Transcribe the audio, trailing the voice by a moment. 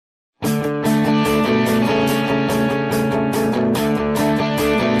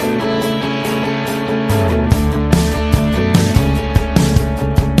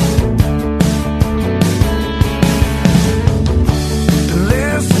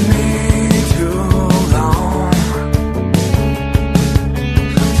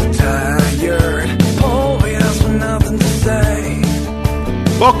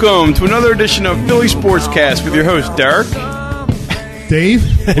welcome to another edition of Philly Sportscast with your host, Derek.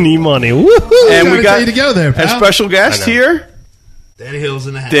 Dave. And E-Money. Woohoo! And we got together there, a special guest here. Danny Hill's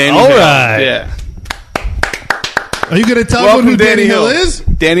in the house. Danny All Hill. right. Yeah. Are you going to tell Welcome, them who Danny Danny Hill is?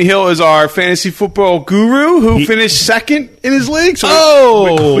 Danny Hill is our fantasy football guru who finished second in his league.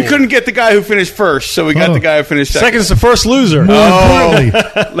 So we couldn't get the guy who finished first, so we got the guy who finished second. Second's the first loser. More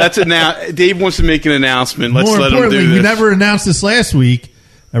importantly, Let's announce. Dave wants to make an announcement. Let's more let him importantly, do this. we never announced this last week.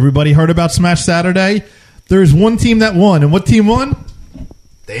 Everybody heard about Smash Saturday. There's one team that won, and what team won?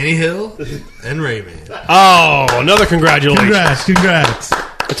 Danny Hill and Rayman. Oh, another congratulations. Congrats.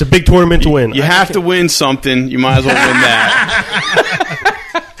 It's a big tournament to win. You have to win something. You might as well win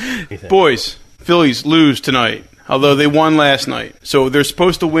that. Boys, Phillies lose tonight, although they won last night. So they're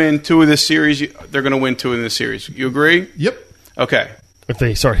supposed to win 2 of this series. They're going to win 2 in this series. You agree? Yep. Okay. If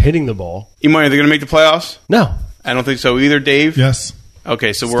they start hitting the ball. Imani, are they going to make the playoffs? No. I don't think so either, Dave. Yes.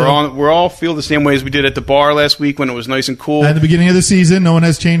 Okay, so we're all feel the same way as we did at the bar last week when it was nice and cool. At the beginning of the season, no one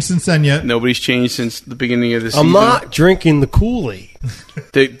has changed since then yet. Nobody's changed since the beginning of the season. I'm not drinking the Kool-Aid.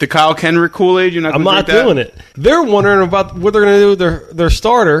 The Kyle Kendrick Kool-Aid, you're not I'm going to not drink that? doing it. They're wondering about what they're going to do with their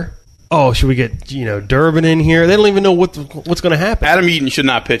starter. Oh, should we get Durbin in here? They don't even know what's going to happen. Adam Eaton should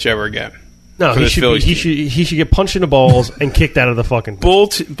not pitch ever again. No, for he this should Phillies he should get punched in the balls and kicked out of the fucking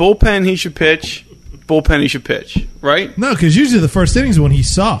Bullpen, he should pitch. Bullpen, he should pitch, right? No, because usually the first innings is when he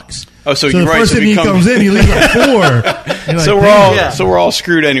sucks. Oh, so the you're right. first So inning he comes in, he leaves like 4. You're So like, we're all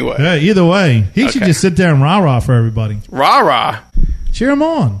screwed anyway. Yeah, either way. He should Okay. just sit there and rah-rah for everybody. Rah-rah. Cheer him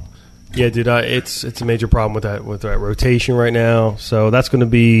on. Yeah, dude, it's a major problem with that rotation right now. So that's going to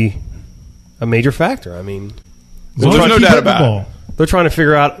be a major factor. I mean, Well, there's no doubt about it. they're trying to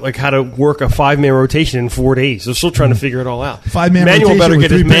figure out how to work a 5-man rotation in 4 days. They're still trying to figure it all out. 5-man Manuel rotation better with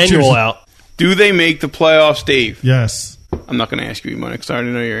get his 3 manual pitchers. out. Do they make the playoffs, Dave? Yes. I'm not going to ask you, Money, because I already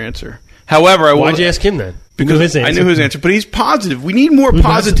know your answer. However, I will. Why'd you ask him then? Because his I knew his answer, but he's positive. We need more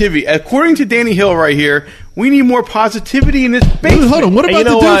positivity. According to Danny Hill right here, we need more positivity in this basement. Hold on. What And about you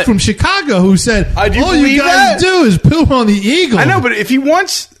know the dude what? from Chicago who said, Do you all you believe guys that? do is poop on the Eagles? I know, but if he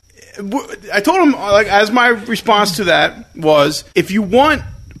wants... I told him, as my response to that was, if you want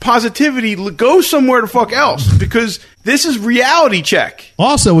positivity, go somewhere the fuck else, because this is reality check.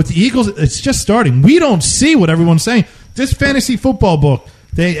 Also, with the Eagles, it's just starting. We don't see what everyone's saying. This fantasy football book,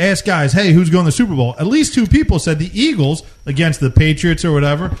 they ask guys, hey, who's going to the Super Bowl? At least 2 people said the Eagles against the Patriots or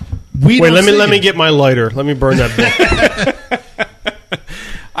whatever. Wait, let me get my lighter. Let me burn that book.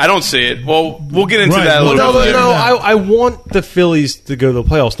 I don't see it. Well, we'll get into Right. that a little No, bit later. I want the Phillies to go to the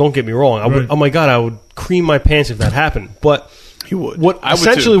playoffs. Don't get me wrong. Right. Oh my god, I would cream my pants if that happened. But You would. I would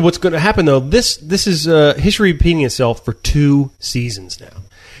essentially too. what's going to happen though? This is history repeating itself for 2 seasons now.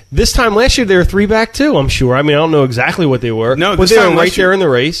 This time last year they were 3 back too. I'm sure. I mean, I don't know exactly what they were. No, but this they time were last right there year- in the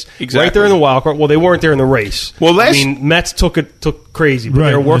race. Exactly. Right there in the wild card. Well, they weren't there in the race. Well, I mean, Mets took crazy, but Right,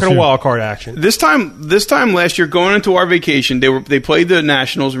 they were working that's a true. wild card action. This time last year, going into our vacation, they played the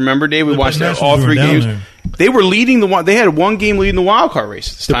Nationals. Remember, Dave? We watched played the all Nationals. 3 We were down games. there. They were leading They had 1 game leading the wild card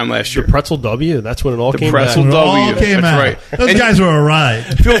race this time last year. The pretzel W. That's when it all The came pretzel back. It all W. came That's out. right. Those And- guys were all right.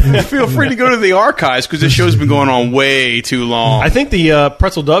 Feel free to go to the archives because this show's been going on way too long. I think the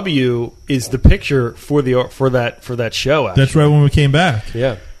pretzel W is the picture for that show. Actually. That's right when we came back.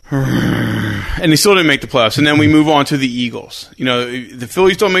 Yeah. And they still didn't make the playoffs. And then we move on to the Eagles. The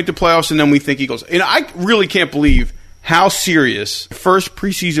Phillies don't make the playoffs, and then we think Eagles. And I really can't believe how serious the first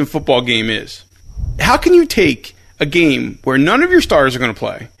preseason football game is. How can you take a game where none of your starters are going to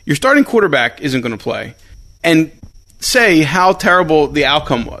play, your starting quarterback isn't going to play, and say how terrible the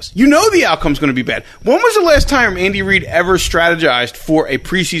outcome was? You know the outcome's going to be bad. When was the last time Andy Reid ever strategized for a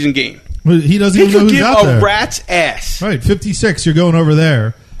preseason game? Well, he doesn't He even know could who's give out a there. rat's ass. Right, 56, you're going over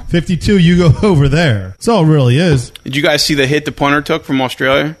there. 52, you go over there. That's all it really is. Did you guys see the hit the punter took from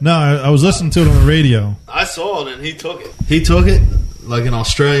Australia? No, I was listening to it on the radio. I saw it, and he took it. He took it like an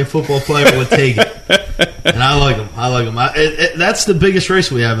Australian football player would take it. And I like him. That's the biggest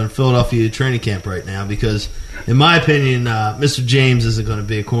race we have in Philadelphia training camp right now because, in my opinion, Mr. James isn't going to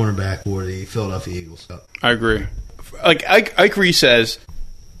be a cornerback for the Philadelphia Eagles. I agree. Like Ike Reese says,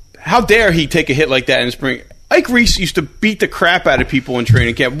 how dare he take a hit like that in the spring? Ike Reese used to beat the crap out of people in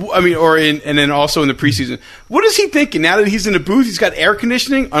training camp. I mean, and then also in the preseason. What is he thinking now that he's in the booth? He's got air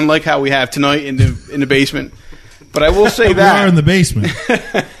conditioning, unlike how we have tonight in the basement. But I will say We that are in the basement.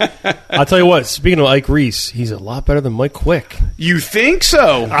 I'll tell you what. Speaking of Ike Reese, he's a lot better than Mike Quick. you think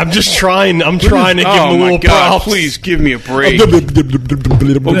so. I'm just trying. I'm trying to give him Oh a my little God! props. Please give me a break.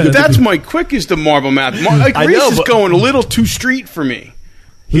 That's Mike Quick is the marble mouth. Ike I Reese know, is but- going a little too street for me.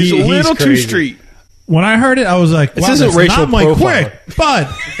 He's a little too crazy. street. when I heard it, I was like, This wow, isn't that's racial not my profiling. quick, but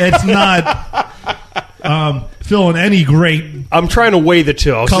it's not feeling any great. I'm trying to weigh the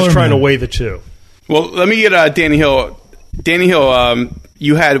two. I was Color just trying to man. weigh the two. Well, let me get Danny Hill. Danny Hill,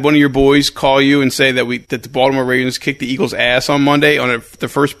 you had one of your boys call you and say that the Baltimore Ravens kicked the Eagles' ass on Monday on the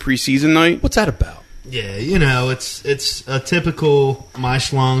first preseason night. What's that about? Yeah, it's a typical my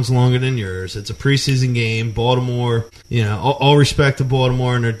schlong's longer than yours. It's a preseason game. Baltimore, all respect to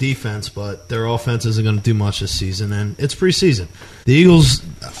Baltimore and their defense, but their offense isn't going to do much this season, and it's preseason. The Eagles,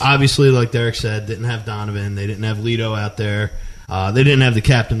 obviously, like Derek said, didn't have Donovan. They didn't have Lito out there. They didn't have the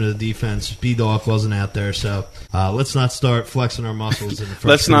captain of the defense. B-Dawk wasn't out there, so let's not start flexing our muscles in the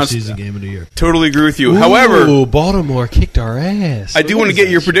first preseason game of the year. Totally agree with you. Ooh, However, Baltimore kicked our ass. I do want to get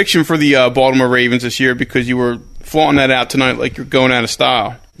your prediction for the Baltimore Ravens this year because you were flaunting that out tonight like you're going out of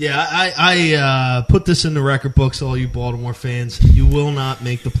style. Yeah, I put this in the record books, all you Baltimore fans. You will not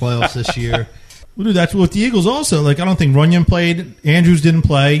make the playoffs this year. Well, dude, that's what the Eagles also. Like, I don't think Runyon played. Andrews didn't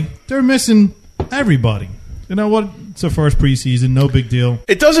play. They're missing everybody. You know what? It's the first preseason. No big deal.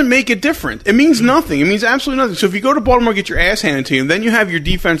 It doesn't make it different. It means nothing. It means absolutely nothing. So if you go to Baltimore, get your ass handed to you, then you have your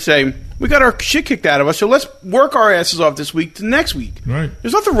defense say, we got our shit kicked out of us, so let's work our asses off this week to next week. Right.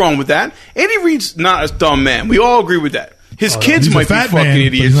 There's nothing wrong with that. Andy Reid's not a dumb man. We all agree with that. His kids He's might a fat be fucking man, but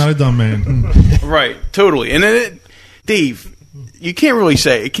idiots. he's not a dumb man. Right, totally. And then, Dave, you can't really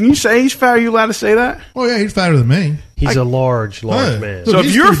say it. Can you say he's fat? Are you allowed to say that? Oh, yeah, he's fatter than me. He's a large Yeah. man. Look, So if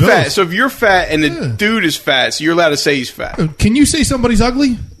he's you're 3 fat, bills. so if you're fat and the Yeah. dude is fat, so you're allowed to say he's fat. Can you say somebody's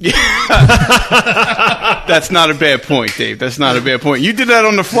ugly? That's not a bad point, Dave. That's not a bad point. You did that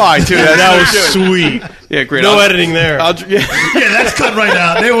on the fly too. That was sweet. Yeah, great. No editing there. Yeah. Yeah, that's cut right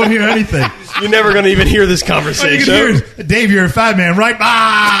out. They won't hear anything. You're never going to even hear this All you conversation. can hear is, Dave, you're a fat man, right?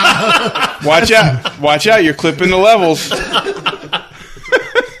 Ah! Watch out. Watch out. You're clipping the levels.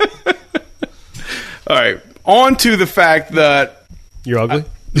 All right. On to the fact that, You're ugly?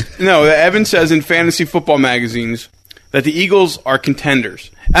 that Evan says in fantasy football magazines that the Eagles are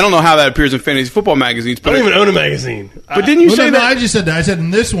contenders. I don't know how that appears in fantasy football magazines, I but, don't even own a magazine. but didn't you Well, say no, that? I just said that. I said in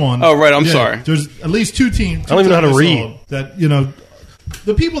this one. Oh, right, I'm sorry. There's at least 2 teams. I don't even know how to I saw read. That,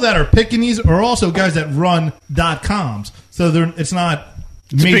 the people that are picking these are also guys that run .coms. So it's not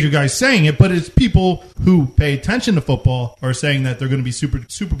major big- guys saying it, but it's people who pay attention to football are saying that they're going to be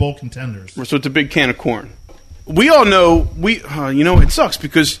Super Bowl contenders. So it's a big can of corn. We all know it sucks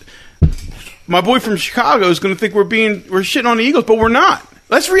because my boy from Chicago is going to think we're shitting on the Eagles, but we're not.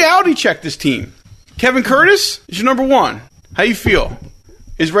 Let's reality check this team. Kevin Curtis is your number one. How you feel?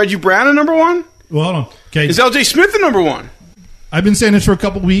 Is Reggie Brown a number one? Well, hold on. Okay. Is LJ Smith the number one? I've been saying this for a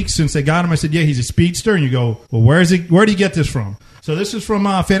couple weeks since they got him. I said, yeah, he's a speedster. And you go, well, where did he get this from? So this is from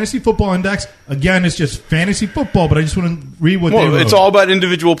Fantasy Football Index. Again, it's just fantasy football, but I just want to read what they Well, wrote. it's all about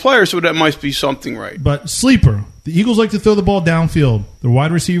individual players, so that must be something right. But sleeper. The Eagles like to throw the ball downfield. Their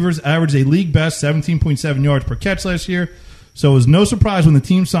wide receivers averaged a league best 17.7 yards per catch last year. So it was no surprise when the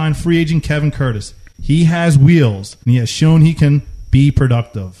team signed free agent Kevin Curtis. He has wheels, and he has shown he can be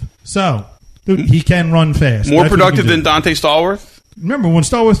productive. So, dude, he can run fast. More That's what he productive can than do. Dante Stallworth? Remember, when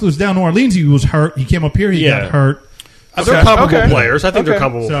Stallworth was down in Orleans, he was hurt. He came up here, he got hurt. They're comparable Okay. players. I think they're Okay.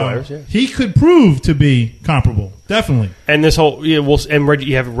 comparable So players. Yeah. he could prove to be comparable. Definitely. And this whole you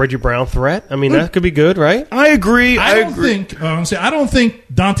have a Reggie Brown threat. I mean, that could be good, right? I agree. I don't think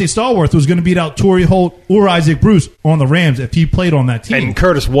Dante Stallworth was going to beat out Torrey Holt or Isaac Bruce on the Rams if he played on that team. And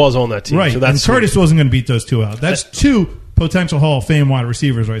Curtis was on that team, right. So that's and Curtis wasn't going to beat those two out. That's 2 potential Hall of Fame wide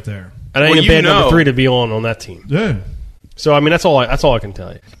receivers right there. And I ain't Well, a bad you know- number 3 to be on that team. Yeah. So I mean, that's all I can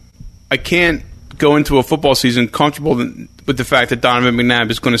tell you. I can't go into a football season comfortable with the fact that Donovan McNabb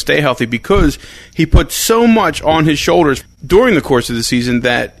is going to stay healthy because he put so much on his shoulders during the course of the season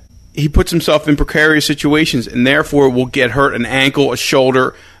that he puts himself in precarious situations and therefore will get hurt an ankle, a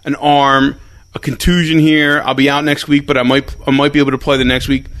shoulder, an arm, a contusion here. I'll be out next week, but I might be able to play the next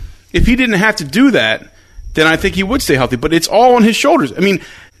week. If he didn't have to do that, then I think he would stay healthy. But it's all on his shoulders. I mean,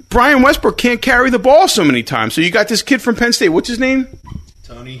 Brian Westbrook can't carry the ball so many times. So you got this kid from Penn State. What's his name?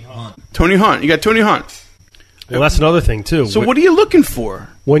 Tony Hunt. Tony Hunt. You got Tony Hunt. Well, that's another thing too. So what are you looking for?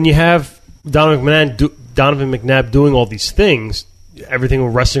 When you have Donovan McNabb doing all these things, everything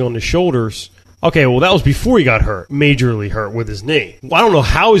resting on his shoulders. Okay, well, that was before he got hurt, majorly hurt with his knee. Well, I don't know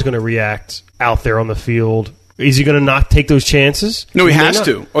how he's going to react out there on the field. Is he going to not take those chances? No, he may has not.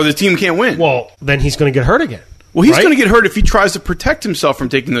 to, or the team can't win. Well, then he's going to get hurt again. Well, he's right? going to get hurt if he tries to protect himself from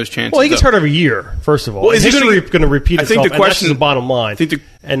taking those chances. Well, he gets though. hurt every year. First of all, Well, is he history gonna- going to repeat I think itself? the question- and that's the bottom line. I think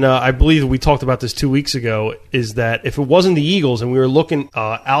and I believe we talked about this 2 weeks ago. Is that if it wasn't the Eagles and we were looking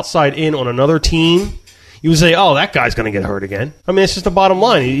outside in on another team, you would say, "Oh, that guy's going to get hurt again." I mean, it's just the bottom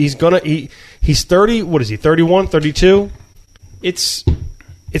line. He's 30. What is he? 31, 32? It's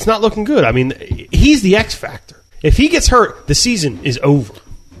not looking good. I mean, he's the X factor. If he gets hurt, the season is over.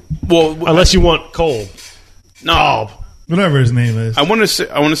 Well, unless you want Cole. No. Whatever his name is. I want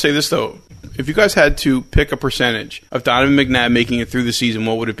to say this, though. If you guys had to pick a percentage of Donovan McNabb making it through the season,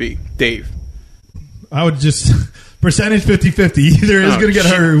 what would it be? Dave? I would just... Percentage 50-50. Either is going to get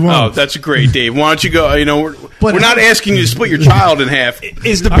hurt or he won't. Oh, that's great, Dave. Why don't you go? We're not asking you to split your child in half.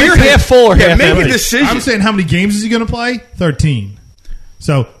 Is the beer half full or half make empty? a decision. I'm saying how many games is he going to play? 13.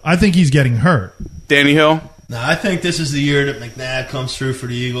 So I think he's getting hurt. Danny Hill? No, I think this is the year that McNabb comes through for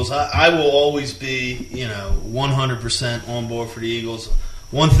the Eagles. I will always be, 100% on board for the Eagles.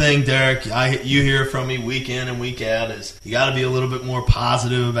 One thing, Derek, you hear from me week in and week out is you got to be a little bit more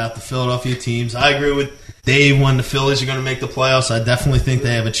positive about the Philadelphia teams. I agree with Dave when the Phillies are going to make the playoffs. I definitely think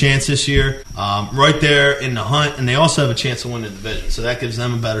they have a chance this year. Right there in the hunt, and they also have a chance to win the division, so that gives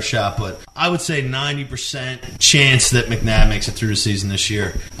them a better shot. But I would say 90% chance that McNabb makes it through the season this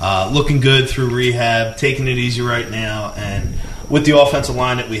year. Looking good through rehab, taking it easy right now, and with the offensive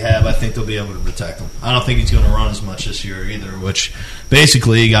line that we have, I think they'll be able to protect him. I don't think he's going to run as much this year either, which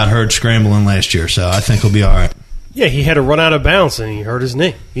basically he got hurt scrambling last year, so I think he'll be all right. Yeah, he had to run out of bounds and he hurt his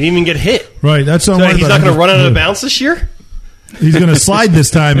knee. He didn't even get hit. Right, that's so he's not going to run out of bounds this year? He's going to slide this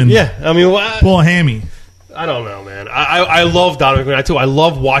time and pull a hammy. I don't know, man. I love Donovan McNabb, too. I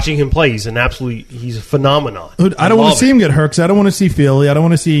love watching him play. He's a phenomenon. I don't want to see him get hurt because I don't want to see Philly. I don't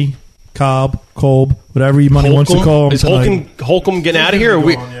want to see Kolb, whatever money wants to call him. Is Holcomb getting out of here?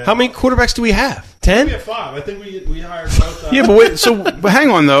 How many quarterbacks do we have? 10? We have 5. I think we hired both. Yeah, but wait. But hang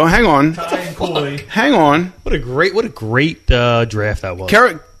on, though. Hang on. Ty and Cooley. Hang on. What a great draft that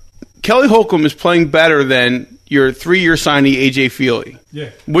was. Kelly Holcomb is playing better than your 3-year signee AJ Feely. Yeah.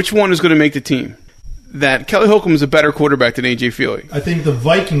 Which one is going to make the team? That Kelly Holcomb is a better quarterback than AJ Feely. I think the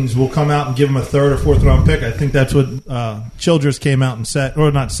Vikings will come out and give him a 3rd or 4th round pick. I think that's what Childress came out and said,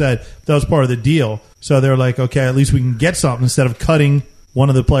 or not said. That was part of the deal. So they're like, okay, at least we can get something instead of cutting one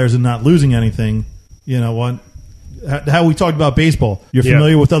of the players and not losing anything. You know what? How we talked about baseball. You're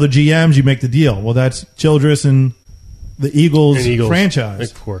familiar with other GMs, you make the deal. Well, that's Childress and the Eagles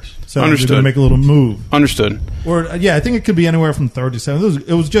franchise. Of course. So they're going to make a little move. Understood. Or I think it could be anywhere from 3rd to 7th.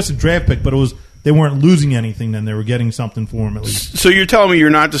 It was just a draft pick, but they weren't losing anything then. They were getting something for him at least. So you're telling me you're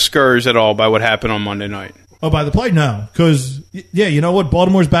not discouraged at all by what happened on Monday night? Oh, by the play? No. Because, you know what?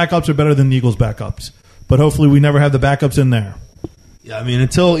 Baltimore's backups are better than the Eagles' backups. But hopefully we never have the backups in there. Yeah, I mean,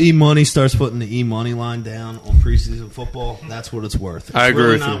 until E-Money starts putting the E-Money line down on preseason football, that's what it's worth. It's I agree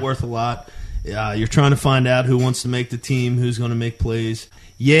really with not you. worth a lot. You're trying to find out who wants to make the team, who's going to make plays.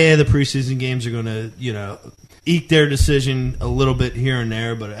 Yeah, the preseason games are going to, eke their decision a little bit here and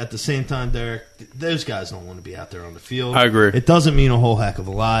there, but at the same time, Derek, those guys don't want to be out there on the field. I agree. It doesn't mean a whole heck of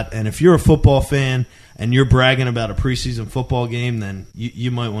a lot, and if you're a football fan and you're bragging about a preseason football game, then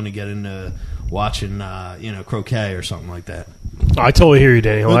you might want to get into watching, croquet or something like that. I totally hear you,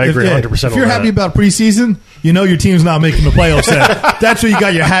 Daniel. I agree 100%. If you're happy about preseason, you know your team's not making the playoffs yet. That's what you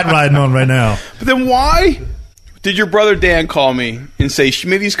got your hat riding on right now. But then why did your brother Dan call me and say,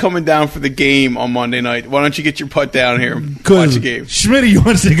 Schmitty's coming down for the game on Monday night? Why don't you get your putt down here and watch the game? Schmitty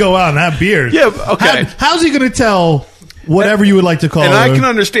wants to go out and have beers. Yeah, okay. How's he going to tell whatever you would like to call it? And I can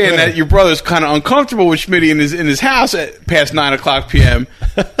understand that your brother's kind of uncomfortable with Schmitty in his house at past 9 o'clock p.m.,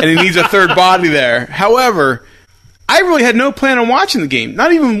 and he needs a third body there. However, I really had no plan on watching the game.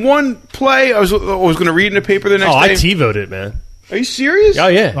 Not even one play. I was going to read in the paper the next day. I TiVo'd it, man. Are you serious? Oh,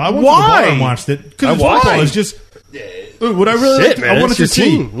 yeah. I went Why? to the bar and watched it. Because it's just... What I really Sit, man. I wanted It's your to see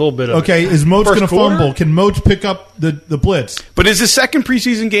team. A little bit of okay, is Moats first going to quarter? fumble? Can Moats pick up the blitz? But is the second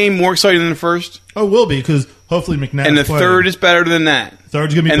preseason game more exciting than the first? Oh, it will be because hopefully McNabb. And the third is better than that.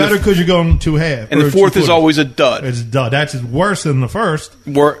 Third's going to be and better because you're going 2 half. And the fourth is always a dud. It's a dud. That's worse than the first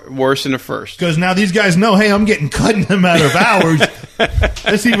Worse than the first. because now these guys know, hey, I'm getting cut in a matter of hours.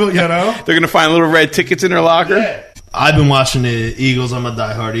 Let's see what They're going to find little red tickets in their locker. Yeah. I've been watching the Eagles. I'm a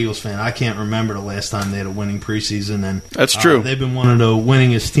diehard Eagles fan. I can't remember the last time they had a winning preseason. And That's true. They've been one of the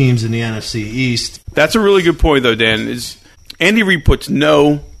winningest teams in the NFC East. That's a really good point, though, Dan. Is Andy Reid puts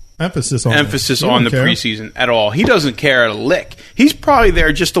no emphasis on the preseason at all. He doesn't care a lick. He's probably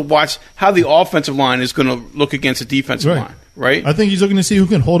there just to watch how the offensive line is going to look against the defensive line, right? I think he's looking to see who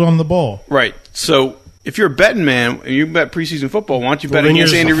can hold on the ball. Right. So if you're a betting man and you bet preseason football, why don't you bet then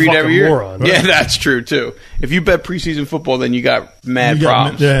against you're Andy just a Reid every fucking year? moron, right? Yeah, that's true, too. If you bet preseason football, then you got mad You got-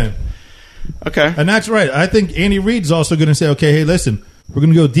 problems. Yeah. Okay. And that's right. I think Andy Reid's also going to say, okay, hey, listen, we're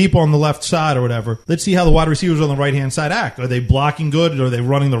going to go deep on the left side or whatever. Let's see how the wide receivers on the right-hand side act. Are they blocking good? Are they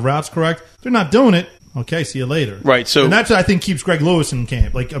running the routes correct? If they're not doing it, Okay, see you later. Right, so- and that's what I think keeps Greg Lewis in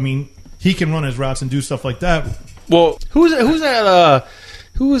camp. Like, I mean, he can run his routes and do stuff like that. Well, Who was that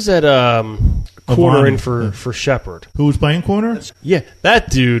corner in for Shepard? Who was playing corner? Yeah, that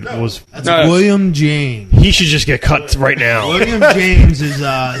dude was. That's No. William James. He should just get cut right now. William James is.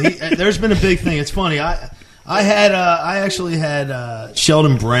 There's been a big thing. It's funny. I actually had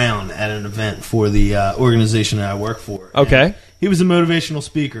Sheldon Brown at an event for the organization that I work for. Okay. And he was a motivational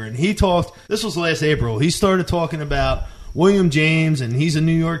speaker, and he talked. This was last April. He started talking about William James, and he's a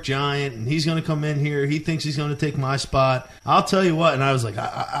New York Giant, and he's going to come in here. He thinks he's going to take my spot. I'll tell you what. And I was like,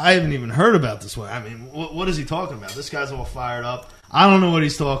 I haven't even heard about this one. I mean, what is he talking about? This guy's all fired up. I don't know what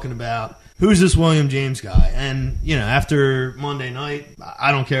he's talking about. Who's this William James guy? And, after Monday night,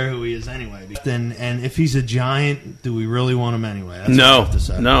 I don't care who he is anyway. And if he's a Giant, do we really want him anyway? That's what I have to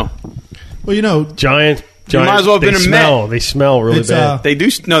say. no. Well, Giant. might as well have they been a smell. Met. They smell really It's, bad. They do.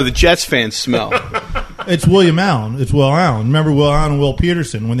 No, the Jets fans smell. it's William Allen. It's Will Allen. Remember Will Allen and Will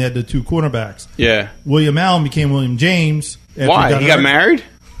Peterson when they had the two cornerbacks? Yeah. William Allen became William James. after Why? He got hurt. married?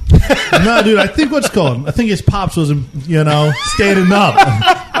 No, dude. I think what's called. I think his pops was, standing up.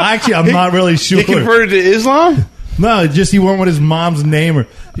 Actually, I'm not really sure. He converted to Islam? No, just he went with his mom's name.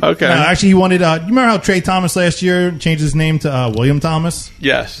 Okay. No, actually, he wanted. You remember how Trey Thomas last year changed his name to William Thomas?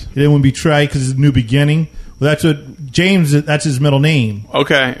 Yes. He didn't want to be Trey because it's a new beginning. Well, that's what James. That's his middle name,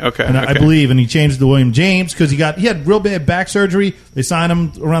 Okay. and I believe. And he changed it to William James because he had real bad back surgery. They signed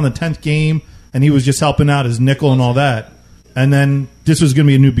him around the 10th game, and he was just helping out as nickel and all that. And then this was going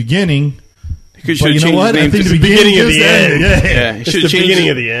to be a new beginning. He But you know what? I think the beginning of the end. Yeah, he It's should the change beginning it.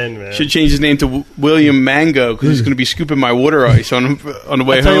 of the end, man. Should change his name to William Mango because he's going to be scooping my water ice on the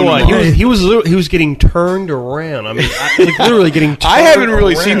way I'll tell you home. what, tomorrow. he was getting turned around. I mean, literally getting turned I haven't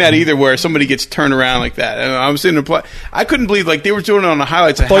really seen around. that either, where somebody gets turned around like that. And I was sitting there play. I couldn't believe they were doing it on the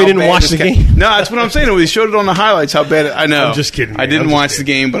highlights. thought you didn't watch the game. No, that's what I'm saying. They showed it on the highlights. How bad I know. I'm just kidding, I man. didn't I'm just watch the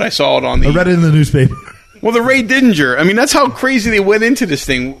game, but I saw it on I read the. it in the newspaper. Well, the Ray Didinger. I mean, that's how crazy they went into this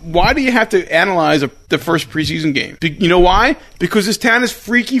thing. Why do you have to analyze the first preseason game? You know why? Because this town is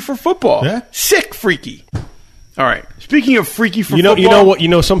freaky for football. Yeah. Sick freaky. All right. Speaking of freaky for You football. know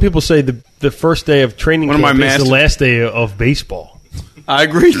what? Some people say the first day of training One of camp my is the masters- last day of baseball. I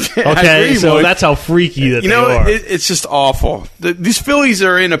agree. Okay, I agree, so boys. that's how freaky that You they know, are. it's just awful. These Phillies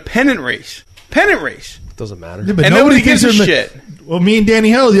are in a pennant race. Pennant race. Doesn't matter. Yeah, but And nobody thinks gives a they're shit. Well, me and Danny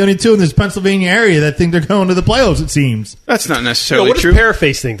Hill are the only two in this Pennsylvania area that think they're going to the playoffs. It seems. That's not Yo, necessarily what does true.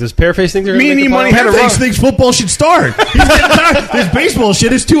 Pearface think? Does Pearface think they're Me going and to make the E-Money playoffs? had a Thanks thinks football should start. He's getting tired. This baseball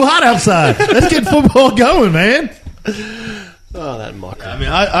shit is too hot outside. Let's get football going, man. Oh, that mucker. I mean,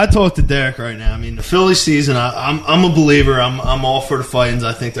 I talked to Derek right now. I mean, the Phillies season, I'm a believer. I'm all for the Fightins.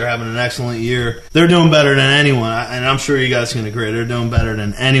 I think they're having an excellent year. They're doing better than anyone, and I'm sure you guys can agree. They're doing better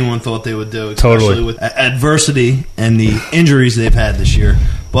than anyone thought they would do, especially Totally. with adversity and the injuries they've had this year.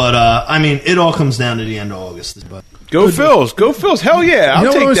 But, I mean, it all comes down to the end of August. But Go Phils. Go Phils. Hell yeah. I'll You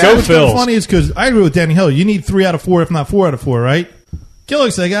know take what that. what's kind of Phils. funny is because I agree with Danny Hill. You need 3 out of 4, if not 4 out of 4, right?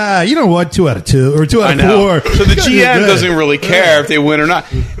 Gillick's like, you know what? 2 out of 2 or 2 out I of know. 4. So the You're GM good. doesn't really care if they win or not.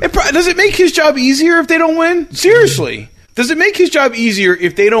 Does it make his job easier if they don't win? Seriously. Does it make his job easier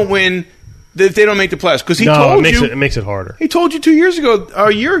if they don't win, if they don't make the playoffs? Because he No, told it makes it harder. He told you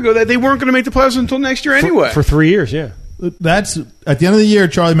a year ago, that they weren't going to make the playoffs until next year anyway. For 3 years, yeah. That's at the end of the year.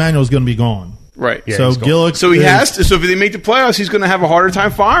 Charlie Manuel's going to be gone. Right. Yeah, so he's gone. Gillick. So he has to. So if they make the playoffs, he's going to have a harder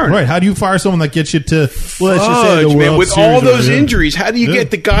time firing. Right. How do you fire someone that gets you to? Well, let's just say Fudge, the man, World with Series all or- those yeah. injuries, how do you Yeah.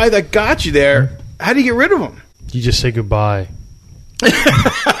 get the guy that got you there? How do you get rid of him? You just say goodbye.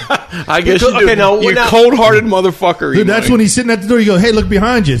 I guess Okay, you do. now- you now- cold-hearted motherfucker. Dude, that's when he's sitting at the door. You go, hey, look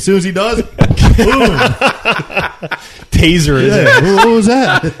behind you. As soon as he does, boom. Taser is it? Yeah, what was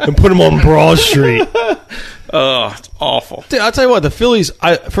that? And put him on Broad Street. Oh, it's awful. Dude, I'll tell you what, the Phillies,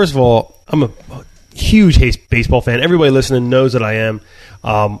 first of all, I'm a huge baseball fan. Everybody listening knows that I am.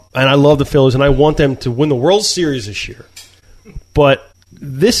 And I love the Phillies, and I want them to win the World Series this year. But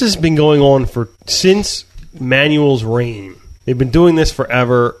this has been going on since Manuel's reign. They've been doing this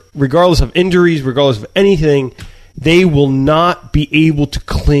forever. Regardless of injuries, regardless of anything, they will not be able to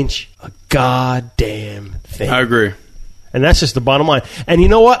clinch a goddamn thing. I agree. And that's just the bottom line. And you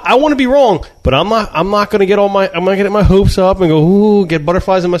know what? I want to be wrong, but I'm not going to get I'm not going to get my hopes up and go, ooh, get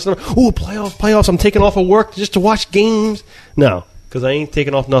butterflies in my stomach. Ooh, playoffs. I'm taking off of work just to watch games. No, because I ain't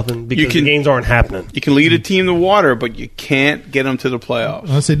taking off nothing because the games aren't happening. You can lead a team to water, but you can't get them to the playoffs.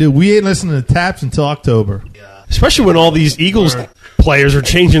 I say, dude, we ain't listening to Taps until October. Especially when all these Eagles players are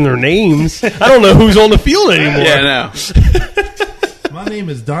changing their names. I don't know who's on the field anymore. Yeah, no. My name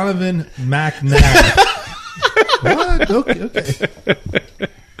is Donovan McNabb. What? Okay.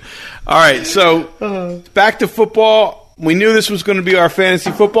 All right, so back to football. We knew this was going to be our fantasy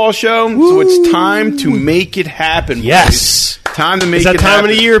football show, so it's time to make it happen. Yes. Boys. Time to make It's it that happen. time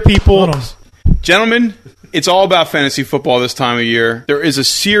of the year, people. Hold on. Gentlemen, it's all about fantasy football this time of year. There is a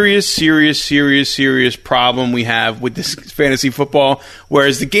serious problem we have with this fantasy football,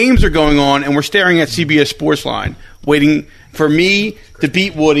 whereas the games are going on and we're staring at CBS Sportsline, waiting for me to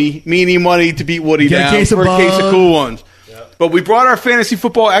beat Woody, Meanie Money to beat Woody Get a down case of for a case of Bud. Cool Ones. But we brought our fantasy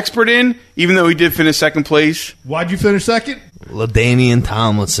football expert in, even though he did finish second place. Why'd you finish second? LaDainian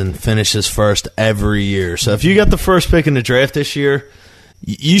Tomlinson finishes first every year. So if you got the first pick in the draft this year,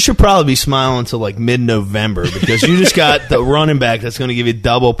 you should probably be smiling until like mid-November because you just got the running back that's going to give you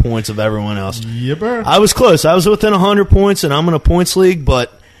double points of everyone else. Yipper. I was close. I was within 100 points, and I'm in a points league,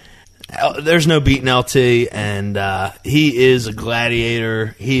 but there's no beating LT, and he is a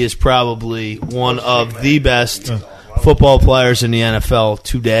gladiator. He is probably one of the best football players in the NFL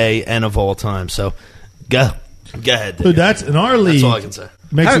today and of all time. So go ahead, Dave. So that's in our league. That's all I can say.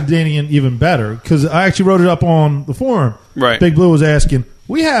 Makes the Danian even better because I actually wrote it up on the forum. Right. Big Blue was asking,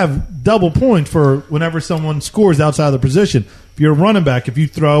 we have double points for whenever someone scores outside of the position. If you're a running back, if you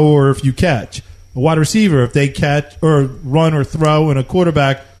throw or if you catch. A wide receiver, if they catch or run or throw, and a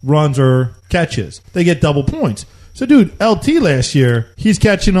quarterback runs or catches. They get double points. So, dude, LT last year, he's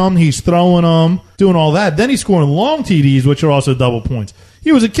catching them, he's throwing them, doing all that. Then he's scoring long TDs, which are also double points.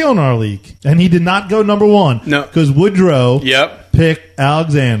 He was a kill in our league, and he did not go number one. No. Because Woodrow Yep. picked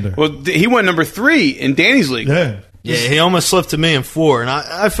Alexander. Well, he went number 3 in Danny's league. Yeah. Yeah, he almost slipped to me in 4, and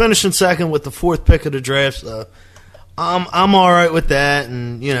I finished in second with the 4th pick of the draft. So I'm all right with that.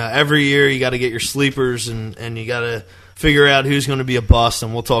 And every year you got to get your sleepers, and you got to figure out who's going to be a bust.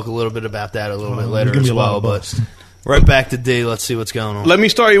 And we'll talk a little bit about that a little bit later There's gonna as be a lot well. of But busts. right back to D. Let's see what's going on. Let me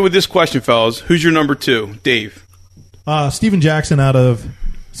start you with this question, fellas. Who's your number 2? Dave. Steven Jackson out of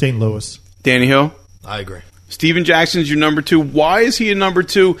St. Louis. Danny Hill? I agree. Steven Jackson's your number 2. Why is he a number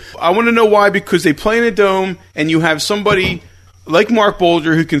 2? I want to know why, because they play in a dome, and you have somebody like Mark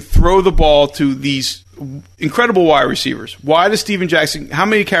Bolger who can throw the ball to these incredible wide receivers. Why does Steven Jackson, how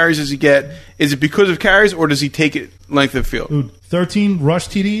many carries does he get? Is it because of carries, or does he take it length of field? Dude, 13 rush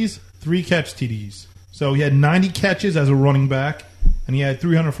TDs, 3 catch TDs. So he had 90 catches as a running back, and he had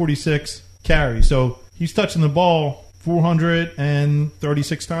 346 carries. So he's touching the ball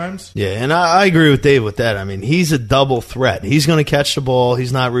 436 times. Yeah, and I agree with Dave with that. I mean, he's a double threat. He's going to catch the ball.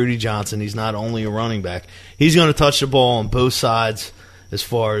 He's not Rudy Johnson. He's not only a running back. He's going to touch the ball on both sides as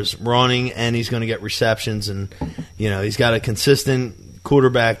far as running, and he's going to get receptions. And, he's got a consistent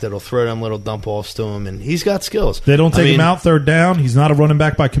quarterback that'll throw them little dump offs to him, and he's got skills. They don't take him out third down. He's not a running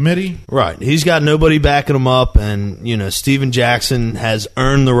back by committee. Right. He's got nobody backing him up, and, Steven Jackson has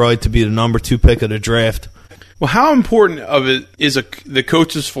earned the right to be the number 2 pick of the draft. Well, how important of it is the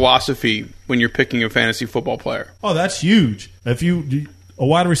coach's philosophy when you're picking a fantasy football player? Oh, that's huge. If a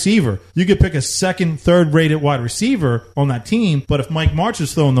wide receiver, you could pick a second, third rated wide receiver on that team, but if Mike March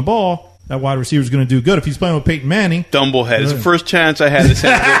is throwing the ball, that wide receiver is going to do good. If he's playing with Peyton Manning, Dumblehead. It's the first chance I had to say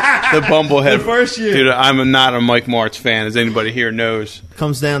the Bumblehead. The first year. Dude, I'm not a Mike Martz fan, as anybody here knows.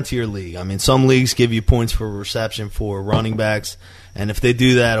 Comes down to your league. I mean, some leagues give you points for reception for running backs, and if they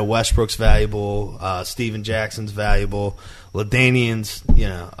do that, a Westbrook's valuable, Steven Jackson's valuable, LaDainian's,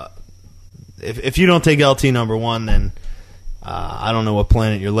 if you don't take LT number 1, then I don't know what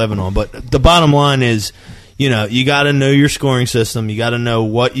planet you're living on. But the bottom line is, you got to know your scoring system. You got to know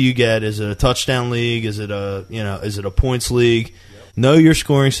what you get. Is it a touchdown league? Is it a points league? Know your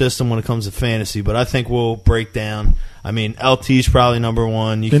scoring system when it comes to fantasy. But I think we'll break down. I mean, LT's probably number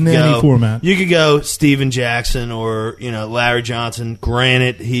 1. In any format. You could go Steven Jackson or Larry Johnson.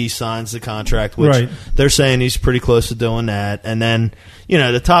 Granted, he signs the contract, which Right. they're saying he's pretty close to doing that. And then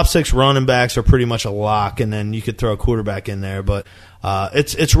the top 6 running backs are pretty much a lock, and then you could throw a quarterback in there. But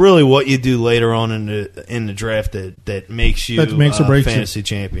it's really what you do later on in the draft that makes you That makes or breaks you. fantasy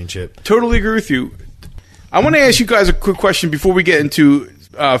championship. Totally agree with you. I want to ask you guys a quick question before we get into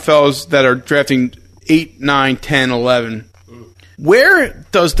fellas that are drafting 8, 9, 10, 11. Where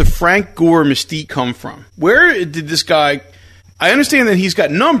does the Frank Gore mystique come from? Where did this guy... I understand that he's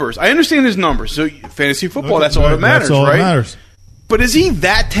got numbers. I understand his numbers. So fantasy football, that's all that matters, That's all right? that matters. But is he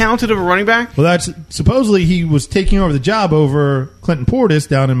that talented of a running back? Well, that's supposedly he was taking over the job over Clinton Portis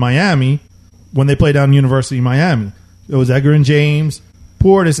down in Miami when they played down in University of Miami. It was Edgar and James,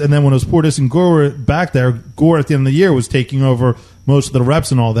 Portis, and then when it was Portis and Gore back there, Gore at the end of the year was taking over most of the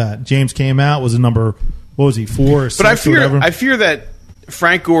reps and all that. James came out, was a number, 4 or 6 But or whatever. I fear that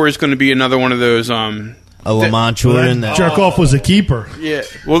Frank Gore is going to be another one of those a Lamont Jordan. That Jerk off was a keeper. Yeah.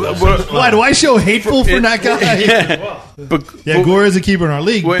 Well, Why do I show hateful for that guy? yeah. But Gore is a keeper in our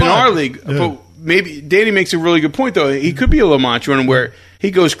league. Well, in our league, but maybe Danny makes a really good point though. He could be a Lamont Jordan where he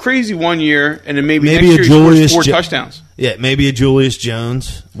goes crazy one year and then maybe next year he scores 4 touchdowns. Yeah, maybe a Julius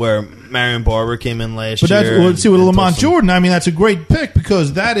Jones where Marion Barber came in last year. But see, with Lamont Jordan, I mean, that's a great pick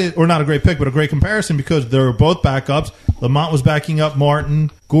because that is, or not a great pick, but a great comparison because they're both backups. Lamont was backing up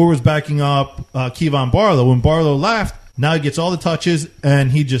Martin. Gore was backing up Kevon Barlow. When Barlow left, now he gets all the touches,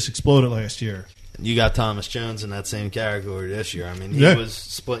 and he just exploded last year. You got Thomas Jones in that same category this year. I mean, he was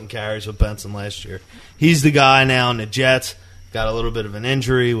splitting carries with Benson last year. He's the guy now in the Jets. Got a little bit of an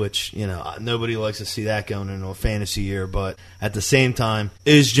injury, which, nobody likes to see that going into a fantasy year. But at the same time,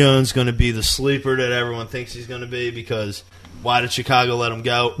 is Jones going to be the sleeper that everyone thinks he's going to be? Because why did Chicago let him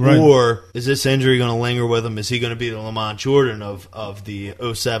go? Right. Or is this injury going to linger with him? Is he going to be the Lamont Jordan of the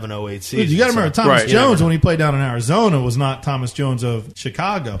 07-08 season? You got to remember, Thomas Jones, when he played down in Arizona, was not Thomas Jones of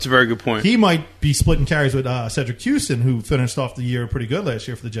Chicago. That's a very good point. He might be splitting carries with Cedric Houston, who finished off the year pretty good last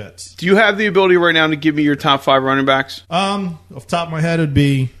year for the Jets. Do you have the ability right now to give me your top 5 running backs? Off the top of my head, it would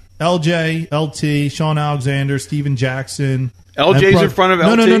be LJ, LT, Sean Alexander, Steven Jackson. LJ's in front of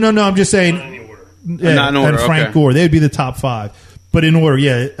LT? No. I'm just saying. Yeah, not in order, and Frank okay. Gore. They'd be the top 5. But in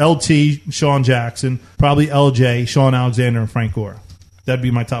order, LT, Sean Jackson, probably LJ, Sean Alexander, and Frank Gore. That'd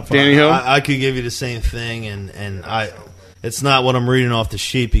be my top 5. Danny Hill? I could give you the same thing, and it's not what I'm reading off the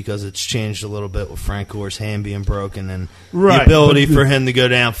sheet because it's changed a little bit with Frank Gore's hand being broken and the ability for him to go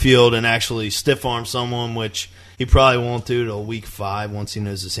downfield and actually stiff arm someone, which he probably won't do till week 5 once he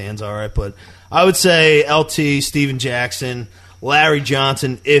knows his hand's all right. But I would say LT, Steven Jackson, Larry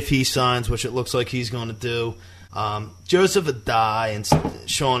Johnson, if he signs, which it looks like he's going to do. Joseph Adai and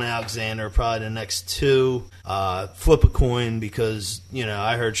Sean Alexander are probably the next 2. Flip a coin because,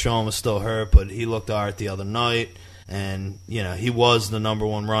 I heard Sean was still hurt, but he looked all right the other night. And, he was the number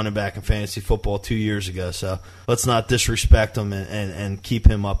 1 running back in fantasy football 2 years ago. So let's not disrespect him and keep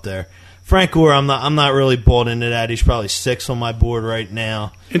him up there. Frank Gore, I'm not really bought into that. He's probably 6 on my board right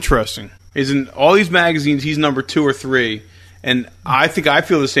now. Interesting. In all these magazines, he's number 2 or 3. And I think I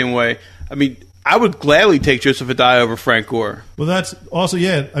feel the same way. I mean, I would gladly take Joseph Adai over Frank Gore. Well, that's also,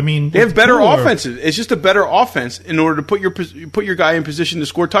 I mean... They have better offenses. It's just a better offense in order to put your guy in position to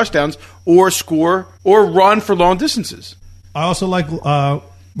score touchdowns or run for long distances. I also like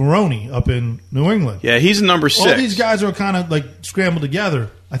Maroney up in New England. Yeah, he's number 6. All these guys are kind of like scrambled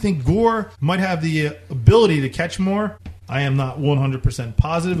together. I think Gore might have the ability to catch more. I am not 100%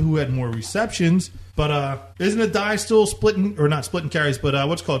 positive who had more receptions. But isn't Adai still splitting, or not splitting carries, but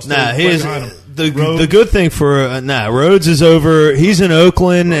what's it called? Still he is. Rhodes? The good thing for Rhodes is over. He's in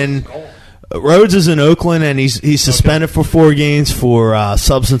Oakland, and Rhodes is in Oakland, and he's suspended for 4 games for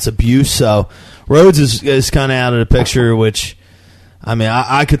substance abuse. So Rhodes is kind of out of the picture, which, I mean,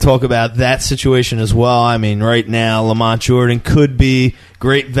 I could talk about that situation as well. I mean, right now, Lamont Jordan could be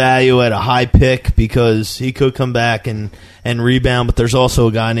great value at a high pick because he could come back and rebound, but there's also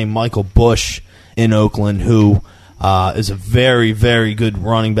a guy named Michael Bush in Oakland who is a very, very good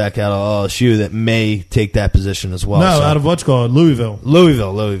running back out of LSU that may take that position as well. No, out of what's called Louisville.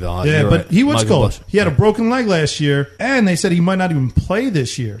 Louisville. Yeah, but right. he what's Michael called? Bush. He had a broken leg last year, and they said he might not even play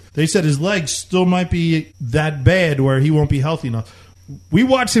this year. They said his leg still might be that bad where he won't be healthy enough. We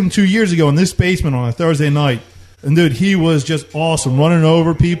watched him 2 years ago in this basement on a Thursday night, and dude, he was just awesome, running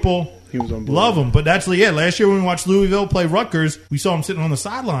over people. He was unbelievable. Love him. But that's, last year when we watched Louisville play Rutgers, we saw him sitting on the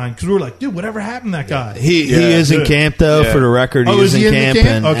sideline because we were like, dude, whatever happened to that guy? He is in camp, though, for the record. He is in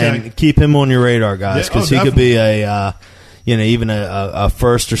camp, and keep him on your radar, guys, because he could be even a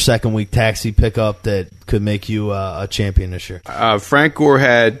first or second week taxi pickup that could make you a champion this year. Frank Gore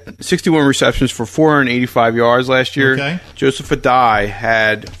had 61 receptions for 485 yards last year. Okay. Joseph Adai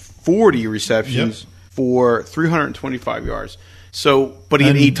had 40 receptions for 325 yards. So, but he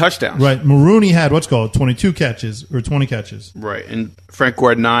had 8 touchdowns. Right. Maroney had 22 catches or 20 catches. Right. And Frank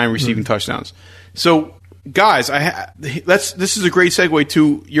Gore had 9 receiving touchdowns. So, guys, this is a great segue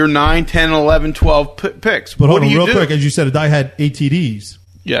to your 9, 10, 11, 12 picks. But what hold on, do you real do? quick, as you said, Adai had 8 TDs.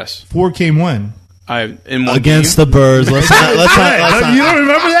 Yes. 4 came when? In one Against game. the Birds. Let's not. You don't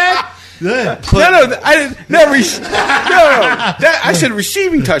remember that? Yeah. I said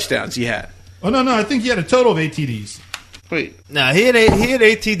receiving touchdowns he had. Oh, no, I think he had a total of 8 TDs. Wait. No, he had 8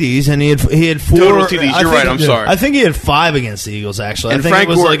 TDs, and he had 4 Total TDs. You're right. I'm sorry. I think he had 5 against the Eagles. Actually, And I think Frank it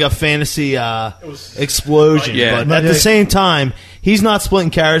was Gore, like a fantasy explosion. Yeah. But at the same time, he's not splitting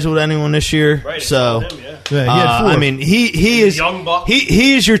carries with anyone this year. Right, So, him, yeah. Yeah, he had 4. I mean, he is young buck.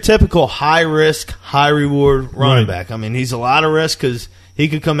 he is your typical high risk, high reward running Right. back. I mean, he's a lot of risk because he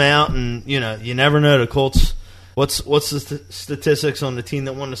could come out and, you never know. The Colts, what's the statistics on the team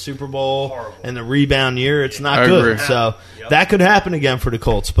that won the Super Bowl and the rebound year? It's not good. Agree. So that could happen again for the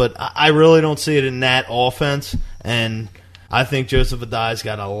Colts. But I really don't see it in that offense. And I think Joseph Adai's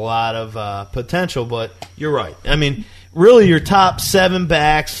got a lot of potential. But you're right. I mean, really, your top 7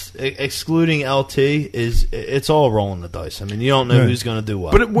 backs, excluding LT, it's all rolling the dice. I mean, you don't know who's going to do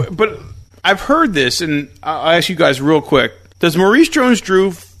what. But I've heard this, and I'll ask you guys real quick. Does Maurice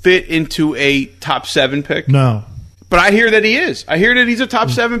Jones-Drew fit into a top 7 pick? No. But I hear that he is. I hear that he's a top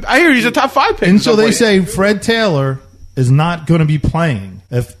 7. I hear he's a top 5 pick. And so they say Fred Taylor is not going to be playing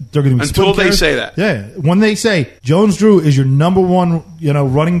if they're going to be until they carries. say that. Yeah. When they say Jones-Drew is your number 1,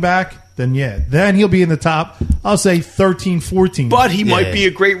 running back, then he'll be in the top, I'll say 13, 14. But he might be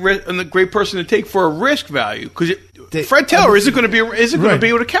a great person to take for a risk value because Fred Taylor isn't going to be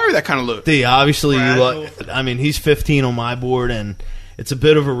able to carry that kind of load. Obviously, he's 15 on my board, and it's a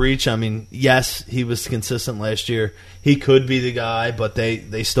bit of a reach. I mean, yes, he was consistent last year. He could be the guy, but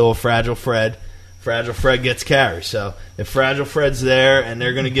they still have Fragile Fred. Fragile Fred gets carries. So if Fragile Fred's there and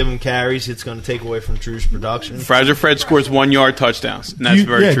they're going to give him carries, it's going to take away from Drew's production. Fragile Fred scores 1-yard touchdowns, and that's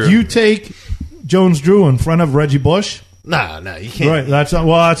very true. Do you take Jones-Drew in front of Reggie Bush? No, you can't. Right. That's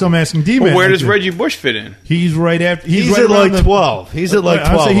what I'm asking D-Man. Well, where does Reggie Bush fit in? He's right after. He's right at like 12. He's at like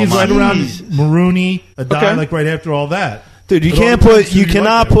 12. I'd say he's right around Marooney, Adai, like right after all that. Dude, you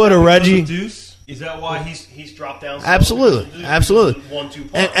cannot put a Reggie. Deuce? Is that why he's dropped down? Absolutely. 1-2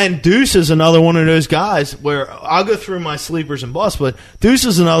 and Deuce is another one of those guys where I'll go through my sleepers and busts, but Deuce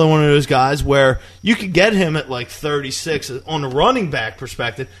is another one of those guys where you could get him at like 36 on the running back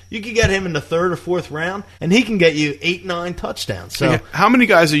perspective. You could get him in the 3rd or 4th round, and he can get you 8-9 touchdowns. So how many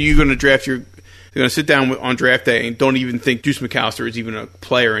guys are you going to draft? You're going to sit down on draft day and don't even think Deuce McAllister is even a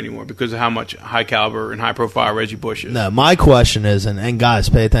player anymore because of how much high caliber and high profile Reggie Bush is. No, my question is, and guys,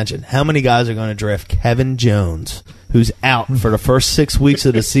 pay attention, how many guys are going to draft Kevin Jones, who's out for the first 6 weeks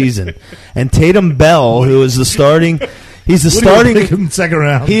of the season, and Tatum Bell, who is the starting... He's the starting second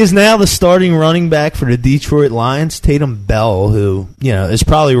round. He is now the starting running back for the Detroit Lions. Tatum Bell, who is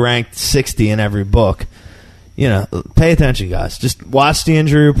probably ranked 60 in every book. Pay attention, guys. Just watch the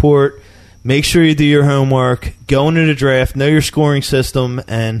injury report. Make sure you do your homework. Go into the draft. Know your scoring system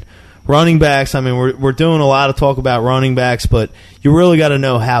and running backs. I mean, we're doing a lot of talk about running backs, but you really got to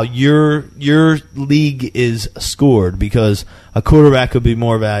know how your league is scored because a quarterback could be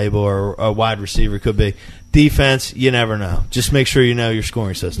more valuable or a wide receiver could be. Defense, you never know. Just make sure you know your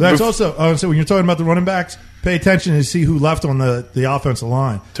scoring system. That's also so when you're talking about the running backs, pay attention to see who left on the offensive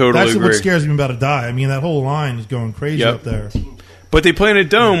line. Totally That's agree. what scares me about Adai. I mean, that whole line is going crazy up there. But they play in a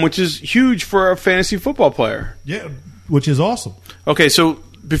dome, which is huge for a fantasy football player. Yeah, which is awesome. Okay, so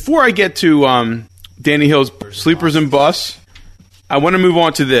before I get to Danny Hill's sleepers and busts, I want to move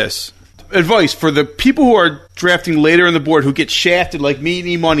on to this. Advice for the people who are drafting later in the board who get shafted like me and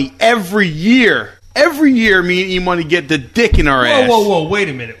E-Money every year. Every year, me and E-Money get the dick in our ass. Whoa, wait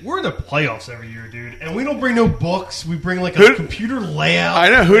a minute. We're in the playoffs every year, dude. And we don't bring no books. We bring like a computer layout. I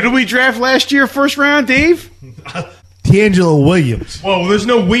know. Who did we draft last year, first round, Dave? D'Angelo Williams. Whoa, there's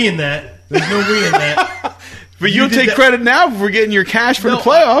no we in that. There's no we in that. But you'll take credit now for getting your cash for the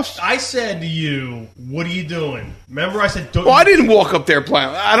playoffs. I said to you, what are you doing? Remember I said... Well, I didn't walk up there playing.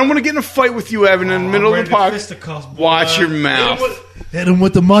 I don't want to get in a fight with you, Evan, in the middle of the podcast. Watch your mouth. Hit him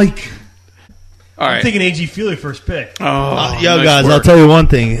with the mic. All right. I'm thinking A.G. Feely first pick. Yo, nice guys, work. I'll tell you one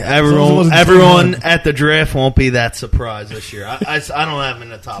thing. Everyone at the draft won't be that surprised this year. I don't have him in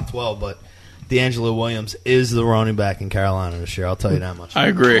the top 12, but D'Angelo Williams is the running back in Carolina this year. I'll tell you that much. I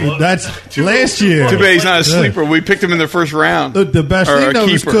agree. That's last year. Too bad he's not a sleeper. We picked him in the first round. The best thing, though,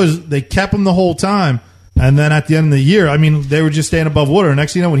 is because they kept him the whole time. And then at the end of the year, I mean, they were just staying above water.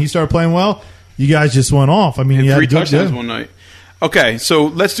 Next thing you know, when he started playing well, you guys just went off. I mean, he had 3 touchdowns one night. Okay, so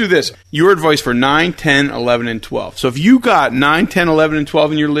let's do this. Your advice for 9, 10, 11, and 12. So if you got 9, 10, 11, and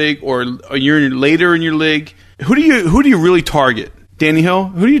 12 in your league, or you're later in your league, who do you really target? Danny Hill?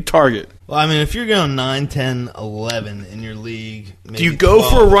 Who do you target? Well, I mean, if you're going 9, 10, 11 in your league, do you go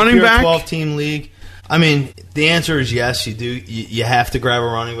 12, for a running back? 12-team league. I mean, the answer is yes, you do. You have to grab a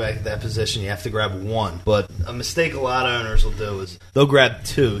running back at that position. You have to grab one. But a mistake a lot of owners will do is they'll grab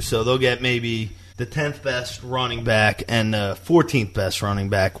 2. So they'll get maybe the 10th best running back and the 14th best running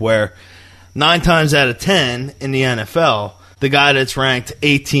back, where 9 times out of 10 in the NFL, the guy that's ranked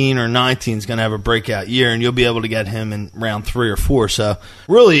 18 or 19 is going to have a breakout year, and you'll be able to get him in round 3 or 4. So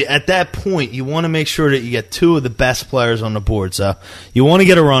really, at that point, you want to make sure that you get 2 of the best players on the board. So you want to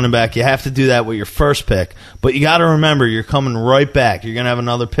get a running back. You have to do that with your first pick. But you got to remember, you're coming right back. You're going to have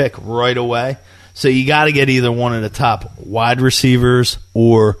another pick right away. So you got to get either one of the top wide receivers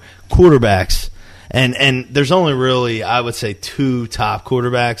or quarterbacks. And there's only really, I would say, 2 top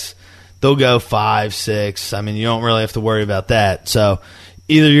quarterbacks. They'll go 5, 6. I mean, you don't really have to worry about that. So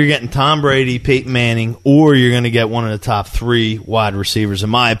either you're getting Tom Brady, Peyton Manning, or you're going to get one of the top 3 wide receivers, in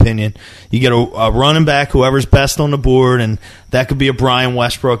my opinion. You get a running back, whoever's best on the board, and that could be a Brian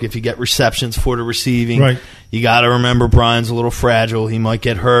Westbrook if you get receptions for the receiving. Right. You got to remember Brian's a little fragile. He might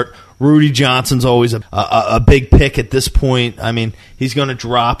get hurt. Rudy Johnson's always a big pick at this point. I mean, he's going to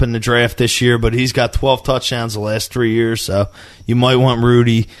drop in the draft this year, but he's got 12 touchdowns the last 3 years, so you might want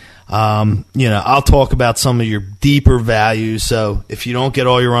Rudy. I'll talk about some of your deeper values. So if you don't get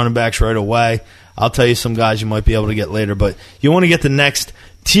all your running backs right away, I'll tell you some guys you might be able to get later. But you want to get the next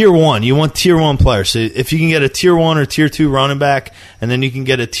tier 1. You want tier 1 players. So if you can get a tier 1 or tier 2 running back, and then you can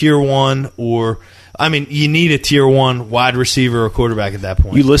get a tier 1 you need a tier 1 wide receiver or quarterback at that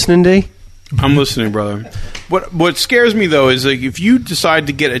point. You listening, D? I'm listening, brother. What scares me, though, is like if you decide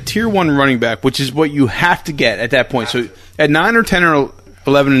to get a tier 1 running back, which is what you have to get at that point. So at 9 or 10 or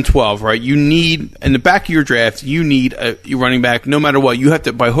 11 and 12, right? You need, in the back of your draft, you need a running back no matter what. You have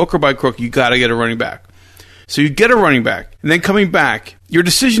to, by hook or by crook, you got to get a running back. So you get a running back, and then coming back, your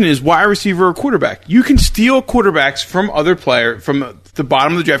decision is wide receiver or quarterback. You can steal quarterbacks from other players from the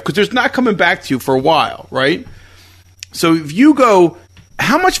bottom of the draft because there's not coming back to you for a while, right? So if you go,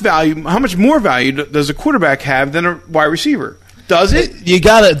 how much more value does a quarterback have than a wide receiver? Does it? You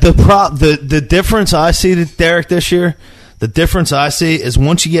got the difference I see, Derek, this year. The difference I see is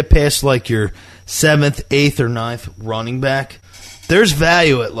once you get past like your 7th, 8th, or 9th running back, there's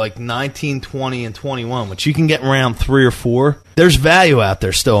value at like 19, 20, and 21, which you can get in round 3 or 4. There's value out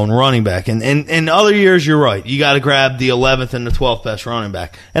there still in running back. And in other years, you're right. You got to grab the 11th and the 12th best running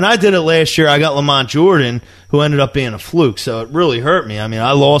back. And I did it last year. I got Lamont Jordan, who ended up being a fluke, so it really hurt me. I mean,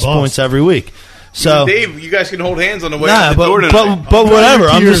 I lost points every week. So Dave, you guys can hold hands on the way to Jordan. But whatever.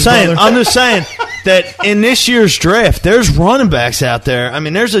 I'm just saying that in this year's draft, there's running backs out there. I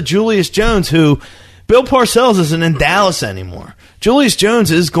mean, there's a Julius Jones who Bill Parcells isn't in Dallas anymore. Julius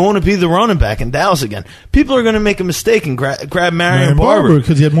Jones is going to be the running back in Dallas again. People are going to make a mistake and grab Marion Barber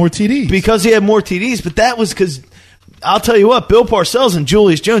because he had more TDs. But that was because I'll tell you what, Bill Parcells and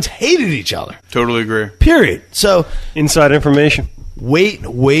Julius Jones hated each other. Totally agree. Period. So inside information. Wait.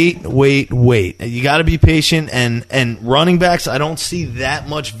 You got to be patient, and running backs, I don't see that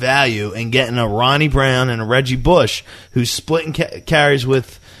much value in getting a Ronnie Brown and a Reggie Bush who's splitting carries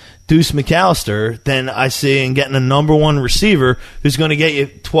with Deuce McAllister than I see in getting a number 1 receiver who's going to get you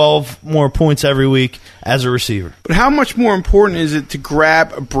 12 more points every week as a receiver. But how much more important is it to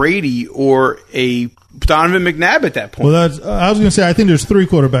grab a Brady or a Donovan McNabb at that point? Well, I was going to say, I think there's 3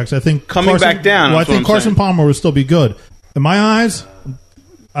 quarterbacks. I think back down. Well, I think Carson Palmer will still be good. In my eyes,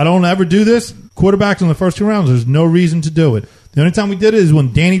 I don't ever do this. Quarterbacks in the first 2 rounds, there's no reason to do it. The only time we did it is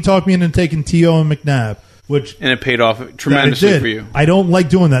when Danny talked me into taking T.O. and McNabb. And it paid off tremendously for you. I don't like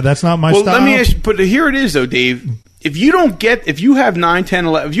doing that. That's not my style. Let me ask you, but here it is, though, Dave. If you have 9, 10,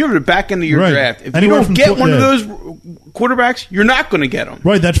 11, if you have the back end of your draft, if you don't get one of those quarterbacks, you're not going to get them.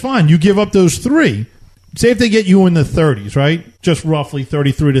 Right, that's fine. You give up those 3. Say if they get you in the 30s, right? Just roughly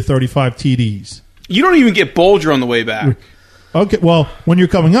 33 to 35 TDs. You don't even get Bolger on the way back. Okay, well, when you're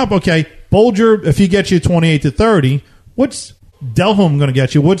coming up, okay, Bolger, if he gets you 28 to 30, what's Delhomme going to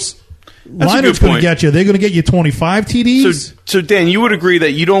get you? What's Leinert's going to get you? They're going to get you 25 TDs? So, Dan, you would agree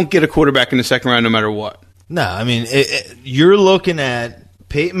that you don't get a quarterback in the second round no matter what? No, I mean, you're looking at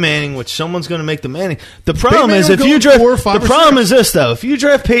Peyton Manning, which someone's going to make the Manning. The problem is if you draft. The problem is this, though. If you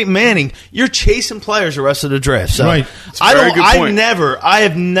draft Peyton Manning, you're chasing players the rest of the draft. So right.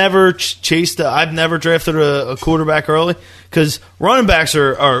 I've never chased. I've never drafted a quarterback early because running backs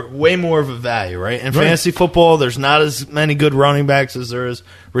are way more of a value, right? In fantasy football, there's not as many good running backs as there is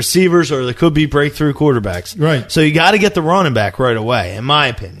receivers, or there could be breakthrough quarterbacks. Right. So you got to get the running back right away, in my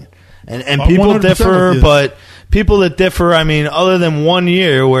opinion. And people differ, but people that differ, I mean, other than 1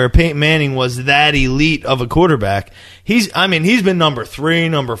 year where Peyton Manning was that elite of a quarterback, he's been number 3,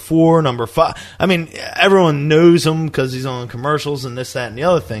 number 4, number 5. I mean, everyone knows him because he's on commercials and this, that, and the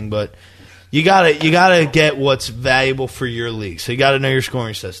other thing, but you gotta get what's valuable for your league. So you gotta know your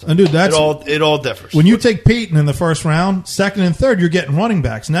scoring system. And dude, it all differs. When you take Peyton in the first round, second and third, you're getting running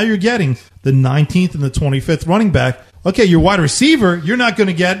backs. Now you're getting the 19th and the 25th running back. Okay, your wide receiver, you're not going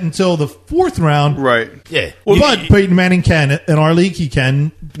to get until the 4th round. Right. Yeah. Well, but Peyton Manning can. In our league, he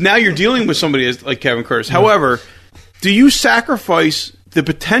can. Now you're dealing with somebody like Kevin Curtis. Yeah. However, do you sacrifice the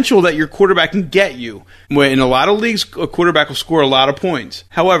potential that your quarterback can get you? When in a lot of leagues, a quarterback will score a lot of points.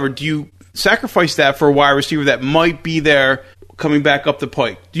 However, do you sacrifice that for a wide receiver that might be there coming back up the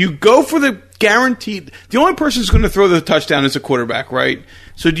pike? Do you go for the guaranteed. The only person who's going to throw the touchdown is a quarterback, right?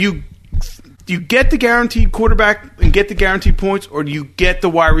 So do you get the guaranteed quarterback and get the guaranteed points, or do you get the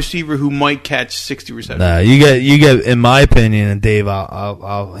wide receiver who might catch 60 receptions? Nah, you get. In my opinion, and Dave,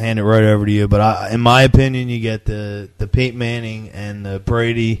 I'll hand it right over to you. But in my opinion, you get the Peyton Manning and the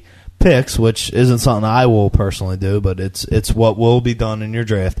Brady picks, which isn't something I will personally do, but it's what will be done in your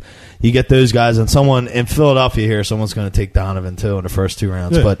draft. You get those guys, and someone in Philadelphia here, someone's going to take Donovan too in the first 2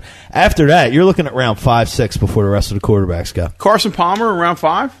 rounds. Yeah. But after that, you're looking at round 5, 6 before the rest of the quarterbacks go. Carson Palmer around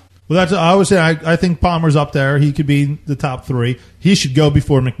 5. Well, I would say I think Palmer's up there. He could be the top 3. He should go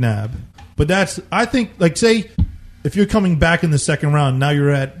before McNabb. But I think, like, say, if you're coming back in the second round, now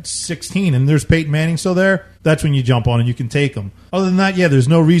you're at 16, and there's Peyton Manning still there, that's when you jump on and you can take him. Other than that, there's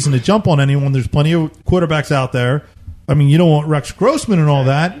no reason to jump on anyone. There's plenty of quarterbacks out there. I mean, you don't want Rex Grossman and all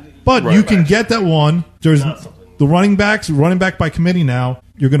that, but you can get that one. There's the running back by committee now.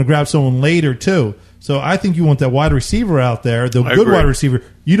 You're going to grab someone later, too. So I think you want that wide receiver out there, the good wide receiver.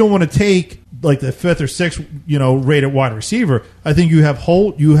 You don't want to take like the 5th or 6th, rated wide receiver. I think you have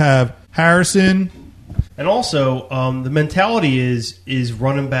Holt, you have Harrison, and also the mentality is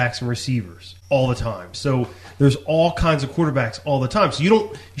running backs and receivers all the time. So there's all kinds of quarterbacks all the time. So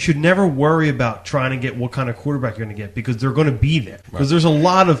you should never worry about trying to get what kind of quarterback you're going to get, because they're going to be there. Because there's a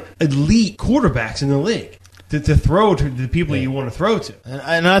lot of elite quarterbacks in the league to throw to the people you want to throw to.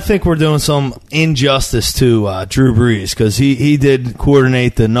 And I think we're doing some injustice to Drew Brees, because he did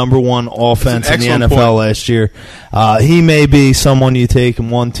coordinate the number 1 offense in the NFL last year. He may be someone you take in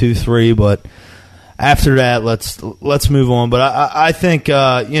 1, 2, 3, but after that, let's move on. But I think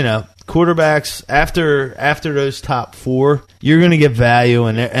quarterbacks after those top 4, you're going to get value,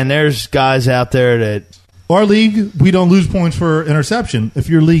 and there's guys out there that. Our league, we don't lose points for interception. If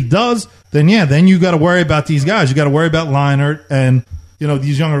your league does, then you got to worry about these guys. You got to worry about Leinart and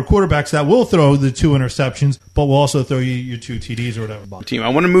these younger quarterbacks that will throw the 2 interceptions, but will also throw you your 2 TDs or whatever. Team, I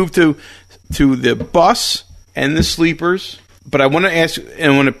want to move to the bus and the sleepers, but I want to ask,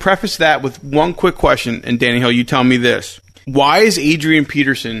 and I want to preface that with one quick question. And Danny Hill, you tell me this: why is Adrian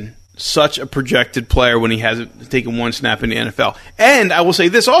Peterson such a projected player when he hasn't taken 1 snap in the NFL? And I will say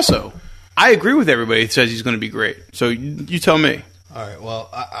this also. I agree with everybody that says he's going to be great. So you tell me. All right. Well,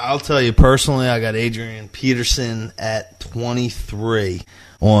 I'll tell you personally, I got Adrian Peterson at 23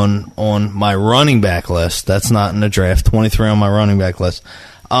 on my running back list. That's not in the draft. 23 on my running back list.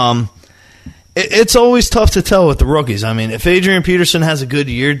 It's always tough to tell with the rookies. I mean, if Adrian Peterson has a good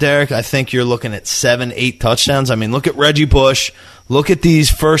year, Derek, I think you're looking at 7, 8 touchdowns. I mean, look at Reggie Bush. Look at these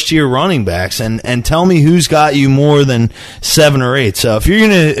first-year running backs, and tell me who's got you more than 7 or 8. So if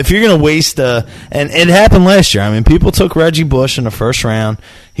you're gonna waste and it happened last year. I mean, people took Reggie Bush in the first round.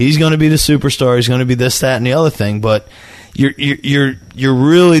 He's going to be the superstar. He's going to be this, that, and the other thing. But you're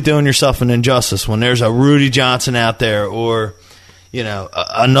really doing yourself an injustice when there's a Rudy Johnson out there, or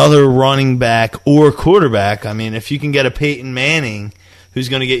another running back or quarterback. I mean, if you can get a Peyton Manning who's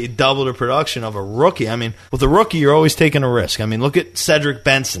going to get you double the production of a rookie. I mean, with a rookie, you're always taking a risk. I mean, look at Cedric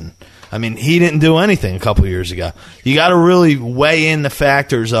Benson. I mean, he didn't do anything a couple years ago. You got to really weigh in the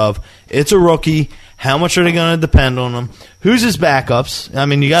factors of it's a rookie. How much are they going to depend on him? Who's his backups? I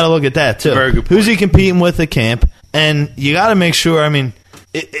mean, you got to look at that too. Very good point. Who's he competing with at camp? And you got to make sure. I mean,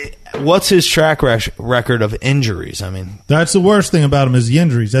 what's his track record of injuries? I mean, that's the worst thing about him is the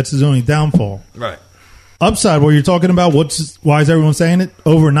injuries. That's his only downfall. Right. Upside, what you're talking about, why is everyone saying it?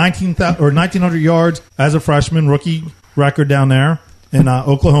 Over 1,900 yards as a freshman, rookie record down there in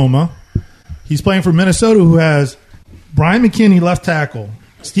Oklahoma. He's playing for Minnesota, who has Brian McKinney, left tackle,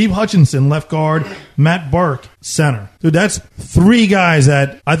 Steve Hutchinson, left guard, Matt Burke, center. Dude, that's 3 guys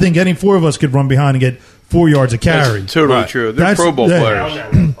that I think any 4 of us could run behind and get 4 yards a carry. That's totally true. They're Pro Bowl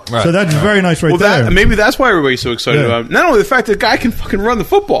players. Right. So that's very nice there. Maybe that's why everybody's so excited about him. Not only the fact that the guy can fucking run the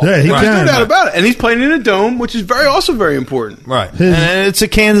football. Yeah, he can. There's no doubt about it. And he's playing in a dome, which is also very important. Right. And it's a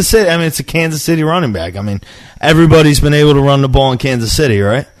Kansas City. I mean, it's a Kansas City running back. I mean, everybody's been able to run the ball in Kansas City,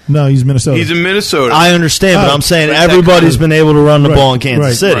 right? No, he's Minnesota. He's in Minnesota. I understand, but I'm saying everybody's been able to run the ball in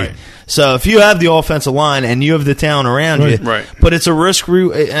Kansas City. Right. So if you have the offensive line and you have the talent around you, but it's a risk.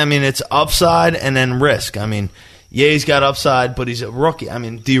 I mean, it's upside and then risk. I mean, he's got upside, but he's a rookie. I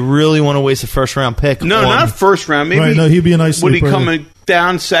mean, do you really want to waste a first-round pick? No, not first round. Maybe no, he'd be a nice sleeper. Would he come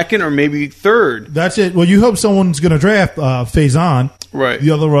down second or maybe third? That's it. Well, you hope someone's going to draft Faison,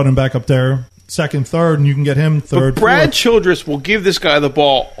 the other running back up there, second, third, and you can get him third. But Brad fourth. Childress will give this guy the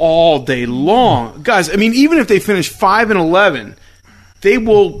ball all day long. Guys, I mean, even if they finish 5-11,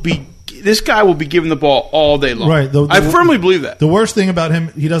 this guy will be given the ball all day long. Right. I firmly believe that. The worst thing about him,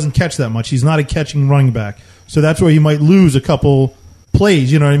 he doesn't catch that much. He's not a catching running back. So that's where he might lose a couple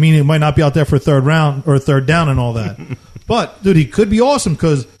plays. You know what I mean? He might not be out there for third round or third down and all that. But, dude, he could be awesome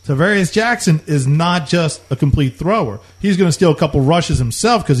because Tavarius Jackson is not just a complete thrower. He's going to steal a couple rushes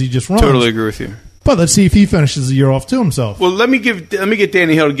himself because he just runs. Totally agree with you. But let's see if he finishes the year off to himself. Well, let me get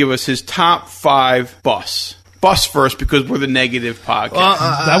Danny Hill to give us his top 5 busts. Bust first because we're the negative podcast.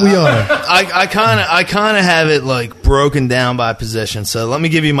 That we are. I kind of have it like broken down by position. So let me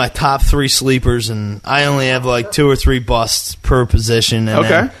give you my top 3 sleepers, and I only have like 2 or 3 busts per position. And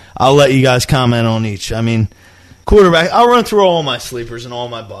then I'll let you guys comment on each. I mean, quarterback. I'll run through all my sleepers and all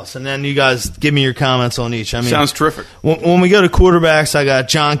my busts, and then you guys give me your comments on each. I mean, sounds terrific. When we go to quarterbacks, I got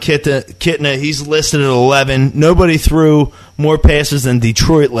John Kitna. He's listed at 11. Nobody threw more passes than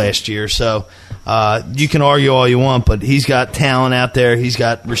Detroit last year, so you can argue all you want, but he's got talent out there. He's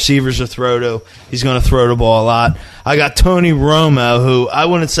got receivers to throw to. He's going to throw the ball a lot. I got Tony Romo, who I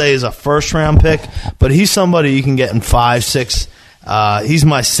wouldn't say is a first-round pick, but he's somebody you can get in 5, 6. He's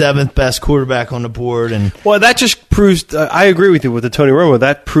my 7th best quarterback on the board, and well, that just proves. I agree with you with the Tony Romo.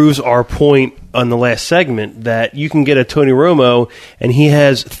 That proves our point on the last segment that you can get a Tony Romo, and he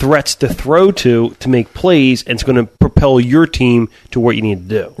has threats to throw to make plays, and it's going to propel your team to what you need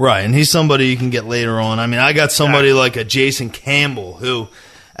to do. Right, and he's somebody you can get later on. I mean, I got somebody like a Jason Campbell who.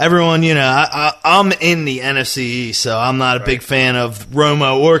 Everyone, you know, I'm in the NFC East, so I'm not a big fan of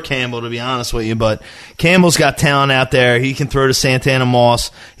Romo or Campbell, to be honest with you. But Campbell's got talent out there. He can throw to Santana Moss.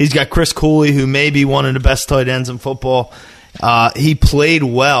 He's got Chris Cooley, who may be one of the best tight ends in football. He played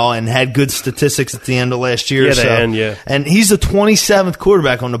well and had good statistics at the end of last year. And he's the 27th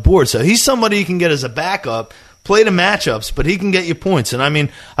quarterback on the board, so he's somebody you can get as a backup. Play the matchups, but he can get you points. And, I mean,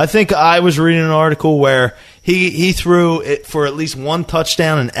 I think I was reading an article where he threw it for at least 1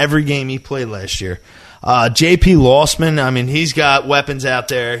 touchdown in every game he played last year. J.P. Lossman, I mean, he's got weapons out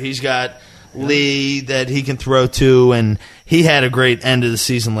there. He's got Lee that he can throw to, and he had a great end of the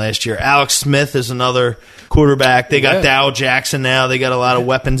season last year. Alex Smith is another quarterback. They got Dow Jackson now. They got a lot of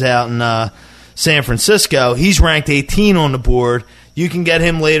weapons out in San Francisco. He's ranked 18 on the board. You can get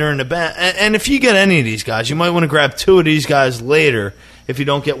him later in the back. And if you get any of these guys, you might want to grab 2 of these guys later if you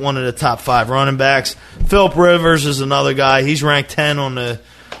don't get one of the top 5 running backs. Phillip Rivers is another guy. He's ranked 10 on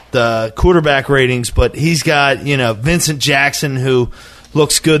the quarterback ratings, but he's got, you know, Vincent Jackson, who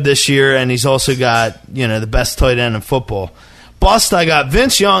looks good this year, and he's also got, you know, the best tight end in football. Bust, I got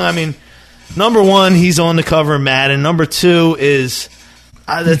Vince Young. I mean, number 1, he's on the cover of Madden. Number 2 is...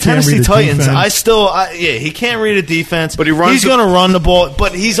 the Tennessee Titans, he can't read a defense, but he's going to run the ball,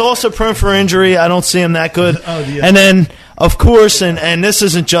 but he's also prone for injury. I don't see him that good. And then, of course, and this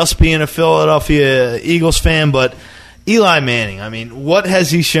isn't just being a Philadelphia Eagles fan, but Eli Manning. I mean, what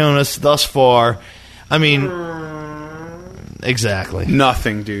has he shown us thus far? I mean, exactly.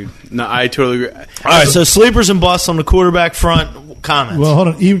 Nothing, dude. No, I totally agree. All right, so sleepers and busts on the quarterback front. Comments. Well, hold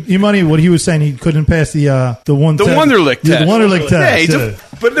on. E-Money, what he was saying, he couldn't pass the Wonderlic test. The Wonderlic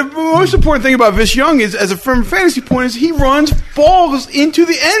test. But the most important thing about Vince Young is, as a from fantasy point, is he runs balls into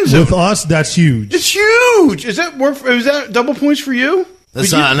the end zone. With us, that's huge. It's huge. Is that double points for you?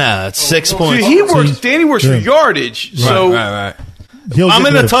 That's not. No, it's 6 points. Danny works for yardage. So right. I'm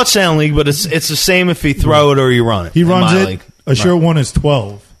in a touchdown league, but it's the same if you throw it or you run it. He runs it. League. A short one is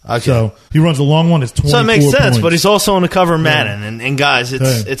 12. Okay. So he runs a long one. It's 24 So it makes sense, points. But he's also on the cover of Madden, and guys,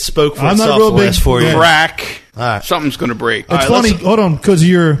 it spoke for itself the last 4 years. Crack. All right. Something's going to break. It's funny. Hold on, because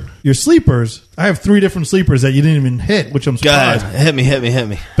your sleepers. I have 3 different sleepers that you didn't even hit, which I'm surprised. Go ahead. Hit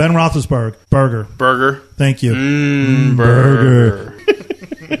me. Ben Roethlisberger. Burger. Thank you. Burger.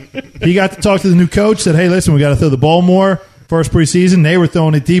 He got to talk to the new coach. Said, "Hey, listen, we got to throw the ball more." First preseason, they were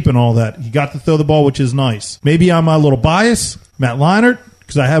throwing it deep and all that. He got to throw the ball, which is nice. Maybe I'm a little biased, Matt Leinart,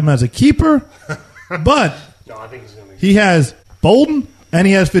 because I have him as a keeper. But he has Bolden and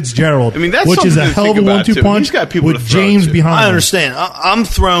he has Fitzgerald, that's which is something a to hell of think a about, 1-2 too. punch He's got people with to throw James to. behind him. I understand. I'm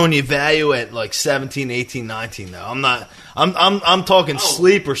throwing you value at like 17, 18, 19 though. I'm not. I'm talking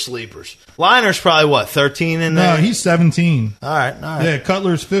sleepers. Liner's probably what 13 in there. No, he's 17. All right. Yeah,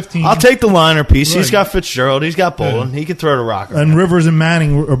 Cutler's 15. I'll take the Liner piece. Right. He's got Fitzgerald. He's got Bolden. Yeah. He can throw the rocker. And Rivers and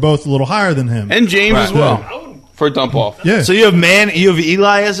Manning are both a little higher than him. And James as well. For a dump off. Yeah. So you have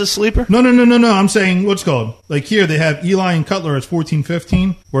Eli as a sleeper? No. I'm saying what's called. Like here they have Eli and Cutler as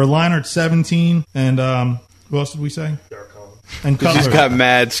 14-15, where Leinart's 17, and who else did we say? And Cutler. He's got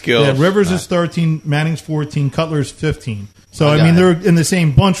mad skills. Yeah, Rivers is 13, Manning's 14, Cutler's 15. So I mean they're in the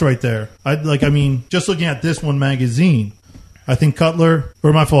same bunch right there. Just looking at this one magazine, I think Cutler,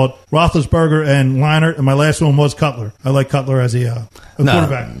 or my fault, Roethlisberger and Leinart, and my last one was Cutler. I like Cutler as a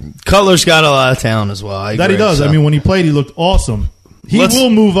quarterback. Cutler's got a lot of talent as well. He does. So. I mean, when he played, he looked awesome. He will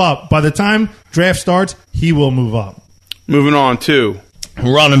move up. By the time draft starts, he will move up. Moving on to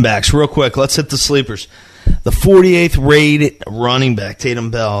running backs, real quick. Let's hit the sleepers. The 48th rated running back,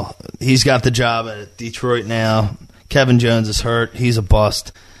 Tatum Bell. He's got the job at Detroit now. Kevin Jones is hurt. He's a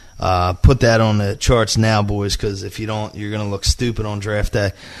bust. Put that on the charts now, boys, because if you don't, you're going to look stupid on draft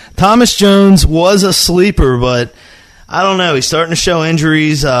day. Thomas Jones was a sleeper, but I don't know. He's starting to show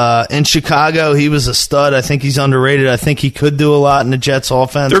injuries. In Chicago, he was a stud. I think he's underrated. I think he could do a lot in the Jets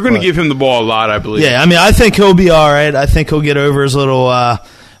offense. They're going to give him the ball a lot, I believe. Yeah, I mean, I think he'll be all right. I think he'll get over his little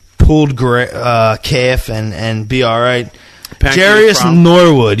pulled calf and be all right. Jarius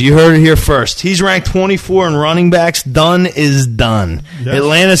Norwood, you heard it here first. He's ranked 24 in running backs. Done is done. Yes.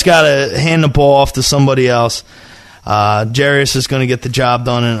 Atlanta's got to hand the ball off to somebody else. Jarius is going to get the job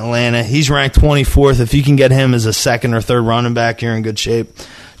done in Atlanta. He's ranked 24th. If you can get him as a second or third running back, you're in good shape.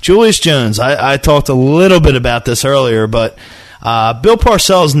 Julius Jones, I talked a little bit about this earlier, but Bill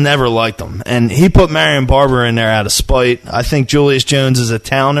Parcells never liked him, and he put Marion Barber in there out of spite. I think Julius Jones is a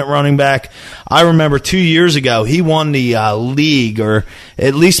talent at running back. I remember 2 years ago, he won the league, or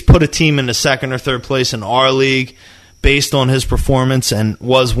at least put a team in the second or third place in our league based on his performance, and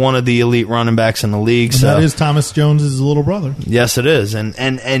was one of the elite running backs in the league. So that is Thomas Jones' little brother. Yes, it is,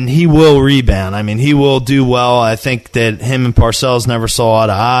 and he will rebound. I mean, he will do well. I think that him and Parcells never saw eye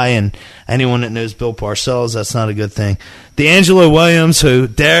to eye, and anyone that knows Bill Parcells, that's not a good thing. D'Angelo Williams, who,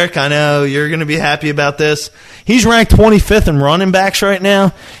 Derek, I know you're going to be happy about this. He's ranked 25th in running backs right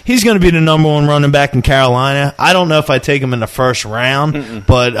now. He's going to be the number one running back in Carolina. I don't know if I take him in the first round,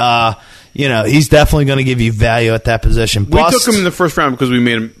 but he's definitely going to give you value at that position. We took him in the first round because we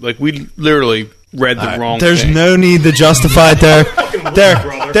made him, we literally read the wrong There's thing. no need to justify Derek.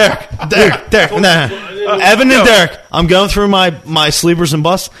 Derek. Nah. Evan and Derek, I'm going through my sleepers and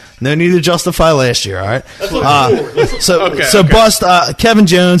busts. No need to justify last year, all right? Bust, Kevin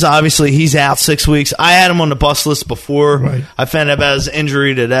Jones, obviously, he's out 6 weeks. I had him on the bust list before. Right. I found out about his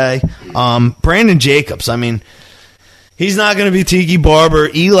injury today. Brandon Jacobs, I mean, he's not going to be Tiki Barber.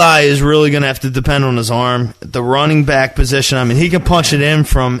 Eli is really going to have to depend on his arm. The running back position, I mean, he can punch it in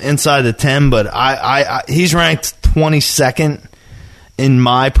from inside the 10, but he's ranked 22nd in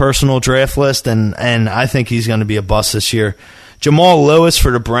my personal draft list, and I think he's going to be a bust this year. Jamal Lewis for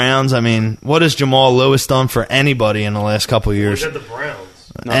the Browns. I mean, what has Jamal Lewis done for anybody in the last couple of years? He's at the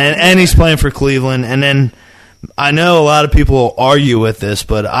Browns. And he's playing for Cleveland. And then I know a lot of people will argue with this,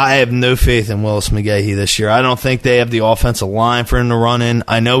 but I have no faith in Willis McGahee this year. I don't think they have the offensive line for him to run in.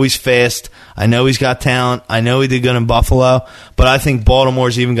 I know he's fast. I know he's got talent. I know he did good in Buffalo. But I think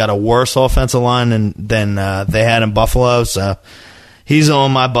Baltimore's even got a worse offensive line than they had in Buffalo. So he's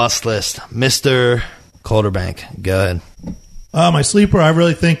on my bust list. Mr. Calderbank, go ahead. My sleeper, I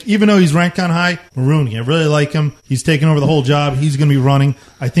really think, even though he's ranked kind of high, Maroney. I really like him. He's taking over the whole job. He's going to be running.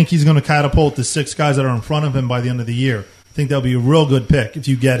 I think he's going to catapult the 6 guys that are in front of him by the end of the year. I think that'll be a real good pick if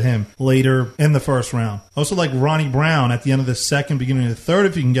you get him later in the first round. Also like Ronnie Brown at the end of the second, beginning of the third,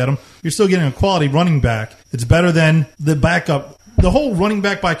 if you can get him. You're still getting a quality running back. It's better than the backup. The whole running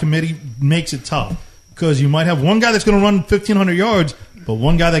back by committee makes it tough because you might have one guy that's going to run 1,500 yards, but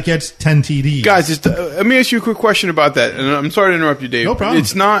one guy that gets 10 TDs. Guys, let me ask you a quick question about that. And I'm sorry to interrupt you, Dave. No problem.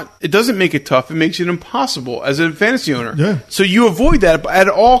 It doesn't make it tough. It makes it impossible as a fantasy owner. Yeah. So you avoid that at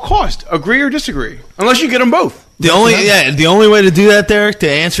all costs. Agree or disagree? Unless you get them both. The only way to do that, Derek, to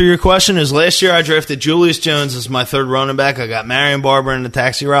answer your question, is last year I drafted Julius Jones as my third running back. I got Marion Barber in the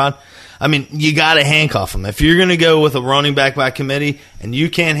taxi rod. I mean, you got to handcuff them. If you're going to go with a running back by committee and you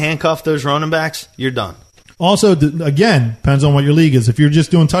can't handcuff those running backs, you're done. Also, again, depends on what your league is. If you're just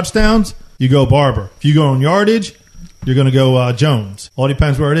doing touchdowns, you go Barber. If you go on yardage, you're going to go Jones. All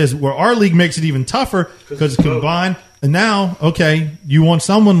depends where it is. Where our league makes it even tougher because it's combined. And now, okay, you want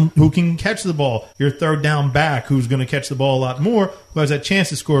someone who can catch the ball. Your third down back who's going to catch the ball a lot more, who has that chance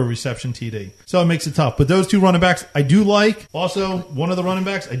to score a reception TD. So it makes it tough. But those 2 running backs I do like. Also, one of the running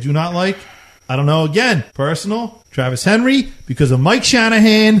backs I do not like. I don't know, again, personal, Travis Henry, because of Mike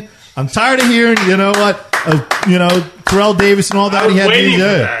Shanahan. I'm tired of hearing, Terrell Davis and all that. He had waiting for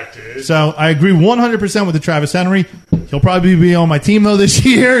that, dude. So I agree 100% with the Travis Henry. He'll probably be on my team though this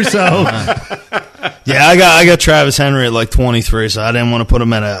year. So yeah, I got Travis Henry at like 23, so I didn't want to put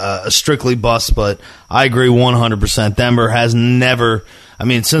him at a strictly bust. But I agree 100%. Denver has never. I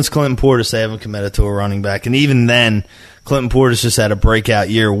mean, since Clinton Portis, they haven't committed to a running back, and even then, Clinton Portis just had a breakout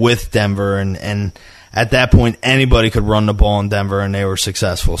year with Denver, and at that point, anybody could run the ball in Denver, and they were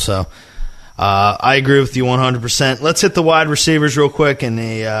successful. So I agree with you 100%. Let's hit the wide receivers real quick in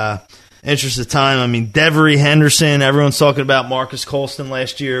the interest of time. I mean, Devery Henderson, everyone's talking about Marcus Colston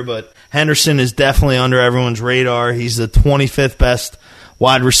last year, but Henderson is definitely under everyone's radar. He's the 25th best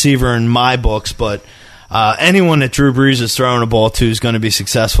wide receiver in my books, but anyone that Drew Brees is throwing the ball to is going to be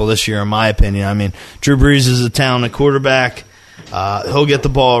successful this year, in my opinion. I mean, Drew Brees is a talented quarterback. He'll get the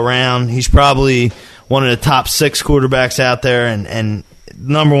ball around. He's probably one of the top 6 quarterbacks out there and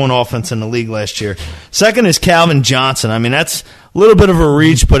number 1 offense in the league last year. Second is Calvin Johnson. I mean, that's a little bit of a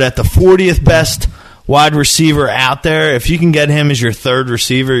reach, but at the 40th best wide receiver out there, if you can get him as your 3rd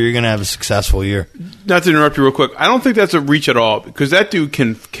receiver, you're going to have a successful year. Not to interrupt you real quick, I don't think that's a reach at all because that dude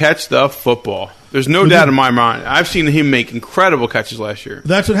can catch the football. There's no doubt in my mind. I've seen him make incredible catches last year.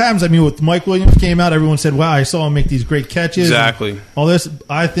 That's what happens. I mean, with Mike Williams came out, everyone said, wow, I saw him make these great catches. Exactly. All this.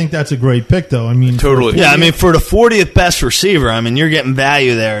 I think that's a great pick, though. I mean, totally. Yeah, I mean, for the 40th best receiver, I mean, you're getting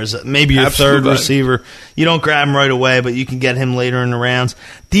value there as maybe your Absolute 3rd receiver. You don't grab him right away, but you can get him later in the rounds.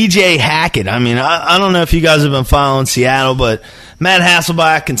 DJ Hackett. I mean, I don't know if you guys have been following Seattle, but Matt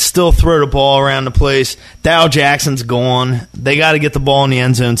Hasselbeck can still throw the ball around the place. Dow Jackson's gone. They got to get the ball in the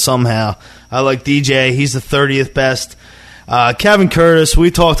end zone somehow. I like DJ. He's the 30th best. Kevin Curtis,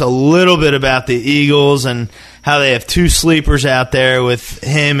 we talked a little bit about the Eagles and how they have 2 sleepers out there with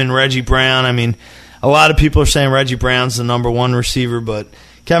him and Reggie Brown. I mean, a lot of people are saying Reggie Brown's the number 1 receiver, but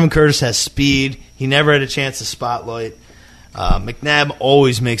Kevin Curtis has speed. He never had a chance to spotlight. McNabb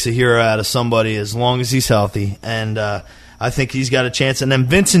always makes a hero out of somebody as long as he's healthy, and I think he's got a chance. And then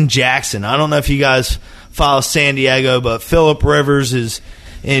Vincent Jackson. I don't know if you guys follow San Diego, but Phillip Rivers is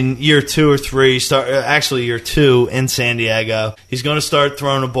in year 2 or 3, actually year 2 in San Diego. He's going to start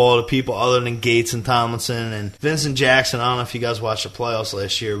throwing the ball to people other than Gates and Tomlinson. And Vincent Jackson, I don't know if you guys watched the playoffs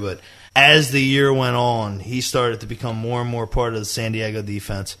last year, but as the year went on, he started to become more and more part of the San Diego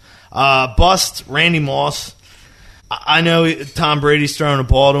defense. Bust, Randy Moss. I know Tom Brady's throwing the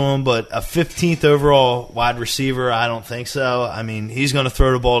ball to him, but a 15th overall wide receiver, I don't think so. I mean, he's going to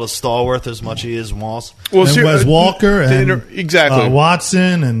throw the ball to Stallworth as much as he is Moss. Well, and Wes Walker and exactly.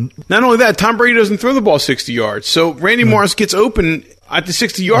 Watson. And not only that, Tom Brady doesn't throw the ball 60 yards. So Randy Moss gets open at the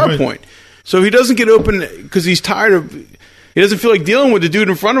 60-yard point. So he doesn't get open because he's tired of – he doesn't feel like dealing with the dude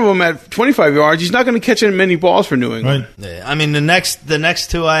in front of him at 25 yards. He's not going to catch many balls for New England. Right. Yeah, I mean, the next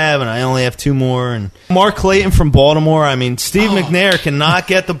 2 I have, and I only have 2 more. And Mark Clayton from Baltimore. I mean, Steve McNair cannot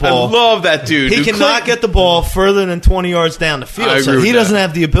get the ball. I love that dude. He cannot get the ball further than 20 yards down the field. So he doesn't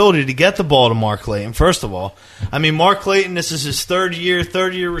have the ability to get the ball to Mark Clayton, first of all. I mean, Mark Clayton, this is his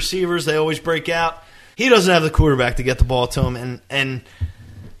 3rd year receivers. They always break out. He doesn't have the quarterback to get the ball to him. And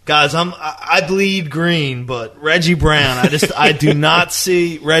guys, I bleed green, but Reggie Brown, I do not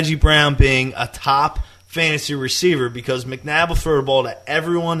see Reggie Brown being a top fantasy receiver because McNabb will throw the ball to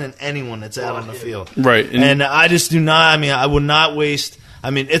everyone and anyone that's out on the field. Right. And I just do not, I mean, I would not waste,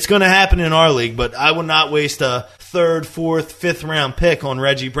 I mean, it's going to happen in our league, but I would not waste a 3rd, 4th, 5th round pick on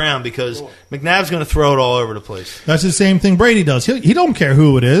Reggie Brown because McNabb's going to throw it all over the place. That's the same thing Brady does. He don't care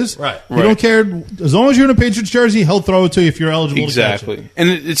who it is. Right. He don't care. As long as you're in a Patriots jersey, he'll throw it to you if you're eligible exactly. to catch it. And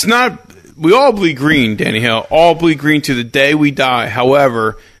it's not – we all bleed green, Danny Hill. All bleed green to the day we die.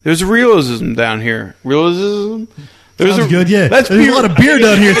 However, there's a realism down here. Realism? Sounds good, yeah. There's a lot of beer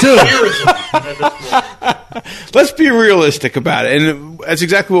down here, too. Let's be realistic about it. And that's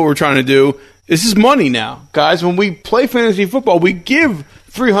exactly what we're trying to do. This is money now. Guys, when we play fantasy football, we give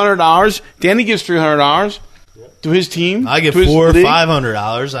 $300. Danny gives $300 to his team. I give $400 or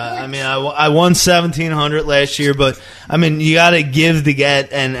 $500. I mean, I won $1,700 last year, but I mean, you got to give to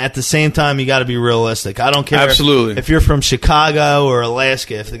get, and at the same time, you got to be realistic. I don't care Absolutely. If you're from Chicago or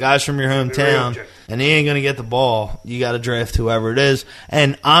Alaska. If the guy's from your hometown and he ain't going to get the ball, you got to draft whoever it is.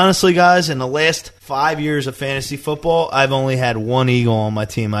 And honestly, guys, in the last 5 years of fantasy football, I've only had 1 Eagle on my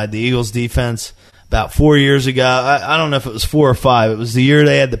team. I had the Eagles defense about 4 years ago. I don't know if it was 4 or 5. It was the year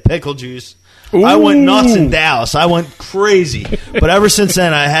they had the pickle juice. Ooh. I went nuts in Dallas. I went crazy. But ever since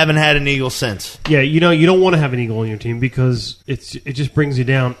then, I haven't had an Eagle since. Yeah, you don't want to have an Eagle on your team because it just brings you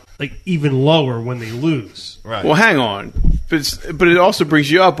down like even lower when they lose. Right. Well, hang on. But it also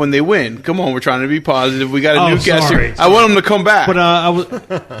brings you up when they win. Come on, we're trying to be positive. We got a new guest here. I want him to come back.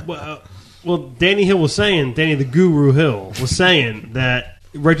 But well, Danny Hill was saying, Danny the Guru Hill was saying that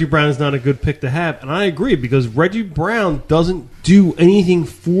Reggie Brown is not a good pick to have, and I agree because Reggie Brown doesn't do anything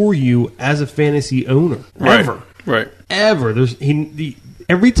for you as a fantasy owner ever, right? Ever.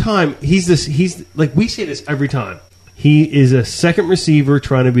 Every time he's like we say this every time. He is a second receiver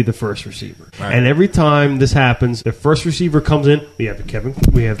trying to be the first receiver, right. And every time this happens, the first receiver comes in. We have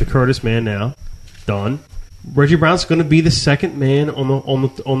the Curtis man now, done. Reggie Brown's going to be the second man on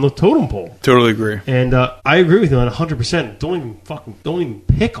the totem pole. Totally agree. And I agree with you on 100%. Don't even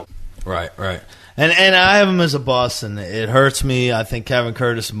pick him. Right. And I have him as a bust, and it hurts me. I think Kevin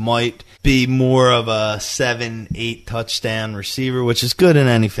Curtis might be more of a 7-8 touchdown receiver, which is good in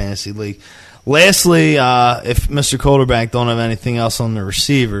any fantasy league. Lastly, if Mr. Colderbank don't have anything else on the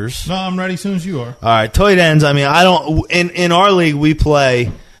receivers. No, I'm ready as soon as you are. All right, tight ends. I mean, I don't. In our league, we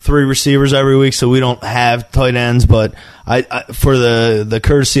play 3 receivers every week, so we don't have tight ends. But I for the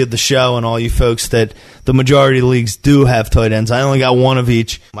courtesy of the show and all you folks that the majority of leagues do have tight ends, I only got one of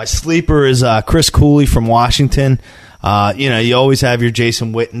each. My sleeper is Chris Cooley from Washington. You always have your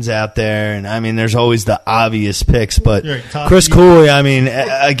Jason Wittens out there, and I mean, there's always the obvious picks. But Chris Cooley, I mean,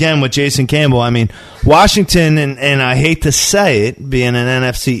 again with Jason Campbell, I mean, Washington, and I hate to say it, being an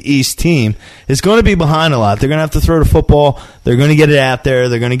NFC East team, is going to be behind a lot. They're going to have to throw the football. They're going to get it out there.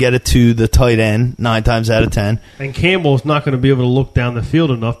 They're going to get it to the tight end 9 times out of 10. And Campbell's not going to be able to look down the field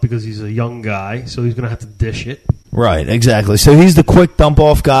enough because he's a young guy, so he's going to have to dish it. Right, exactly. So he's the quick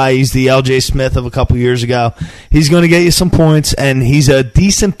dump-off guy. He's the L.J. Smith of a couple years ago. He's going to get you some points, and he's a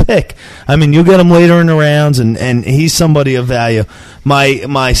decent pick. I mean, you'll get him later in the rounds, and he's somebody of value. My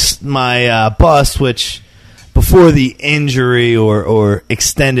bust, which before the injury or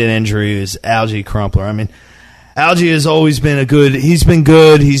extended injury, is Algie Crumpler. I mean, Algie has always been he's been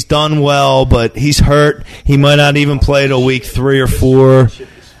good. He's done well, but he's hurt. He might not even play till week 3 or 4.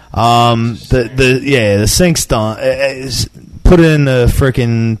 The sink's done. Put it in the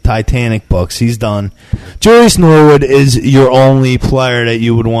freaking Titanic books. He's done. Julius Norwood is your only player that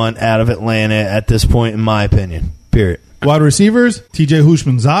you would want out of Atlanta at this point, in my opinion. Period. Wide receivers, TJ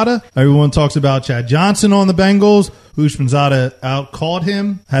Houshmandzadeh. Everyone talks about Chad Johnson on the Bengals. Houshmandzadeh out-called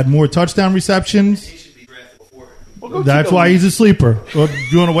him, had more touchdown receptions. That's why he's a sleeper. Well, do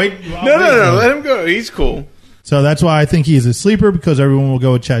you want to wait? No. Let him go. He's cool. So that's why I think he is a sleeper, because everyone will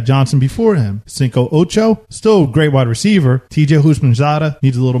go with Chad Johnson before him. Cinco Ocho, still a great wide receiver. TJ Houshmandzadeh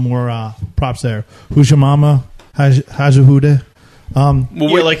needs a little more props there. Hushamama Hajahude.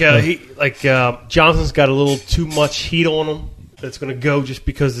 Johnson's got a little too much heat on him. That's going to go just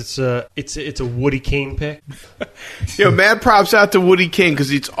because it's a Woody King pick. Mad props out to Woody King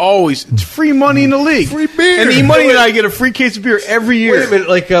because it's free money in the league. Free beer. And E-Money and I get a free case of beer every year. Wait a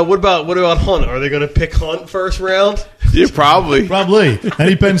minute, what about Hunt? Are they going to pick Hunt first round? Yeah, probably. Probably.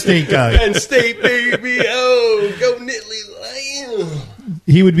 Any Penn State guy. Penn State, baby. Oh, go Nittany Lion.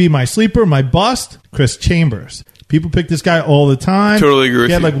 He would be my sleeper. My bust, Chris Chambers. People pick this guy all the time. Totally agree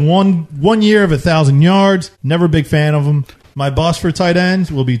with you. He had like one year of 1,000 yards. Never a big fan of him. My boss for tight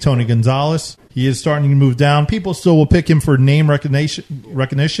ends will be Tony Gonzalez. He is starting to move down. People still will pick him for name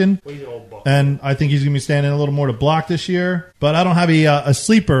recognition. And I think he's going to be standing a little more to block this year. But I don't have a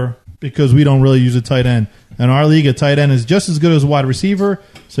sleeper because we don't really use a tight end. In our league, a tight end is just as good as a wide receiver.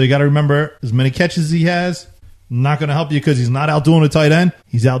 So you got to remember, as many catches as he has, not going to help you because he's not outdoing a tight end.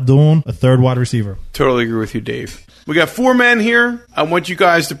 He's outdoing a third wide receiver. Totally agree with you, Dave. We got 4 men here. I want you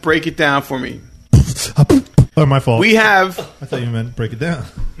guys to break it down for me. Oh, my fault. We have... I thought you meant break it down.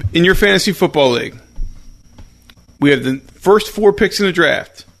 In your fantasy football league, we have the first 4 picks in the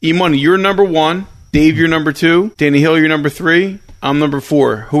draft. E-Money, you're number 1. Dave, you're number 2. Danny Hill, you're number 3. I'm number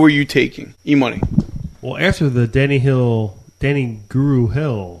 4. Who are you taking? E-Money. Well, after the Danny Guru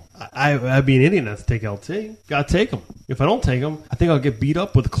Hill, I'd be an idiot not to take LT. Got to take him. If I don't take him, I think I'll get beat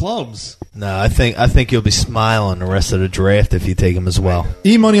up with clubs. No, I think you'll be smiling the rest of the draft if you take him as well.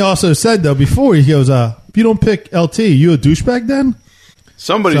 E-Money also said, though, before, he goes, if you don't pick LT, you a douchebag then?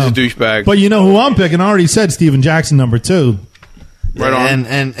 Somebody's a douchebag. But you know who I'm picking? I already said Steven Jackson, number 2. Right on.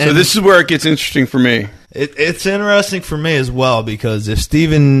 And so this is where it gets interesting for me. It's interesting for me as well because if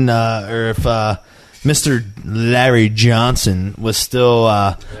Steven if Mr. Larry Johnson was still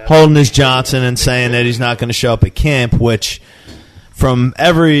holding his Johnson and saying that he's not going to show up at camp, which from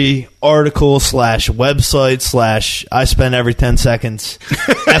every article / website / I spend every 10 seconds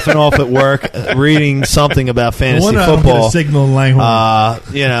effing off at work reading something about fantasy football. Signal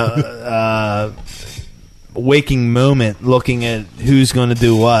waking moment looking at who's going to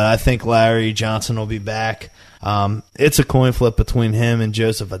do what. I think Larry Johnson will be back. It's a coin flip between him and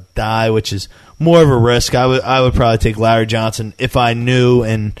Joseph Adai, which is more of a risk. I would probably take Larry Johnson if I knew,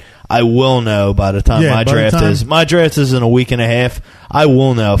 and I will know by the time my draft is. My draft is in a week and a half. I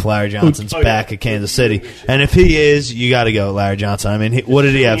will know if Larry Johnson's back at Kansas City. And if he is, you got to go with Larry Johnson. I mean, what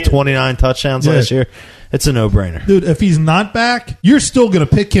did he have, 29 touchdowns last year? It's a no-brainer. Dude, if he's not back, you're still going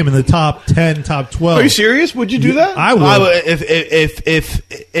to pick him in the top 10, top 12. Are you serious? Would you do that? I would.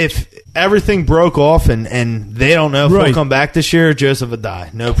 If everything broke off and they don't know if he'll come back this year, Joseph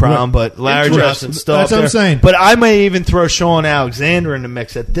Adai, no problem. But Larry Johnson's still That's up what I'm saying. But I may even throw Sean Alexander in the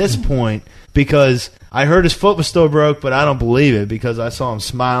mix at this point because I heard his foot was still broke, but I don't believe it because I saw him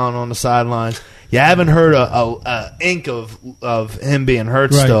smiling on the sidelines. You haven't heard a ink of him being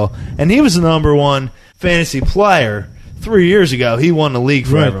hurt still. And he was the number 1 fantasy player 3 years ago, he won the league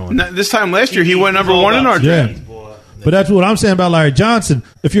for Right. everyone. This time last year, he went number 1 in our draft. Yeah. But that's what I'm saying about Larry Johnson.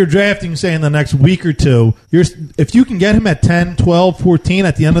 If you're drafting, say, in the next week or two, if you can get him at 10, 12, 14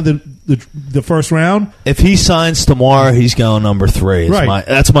 at the end of the first round. If he signs tomorrow, he's going number 3. Right.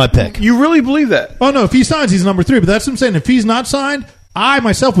 That's my pick. You really believe that? Oh, no, if he signs, he's number 3. But that's what I'm saying. If he's not signed, I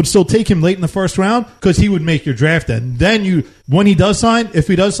myself would still take him late in the first round because he would make your draft then. Then when he does sign, if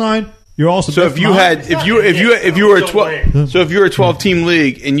he does sign, you're also So if you were a 12, so if you're a 12-team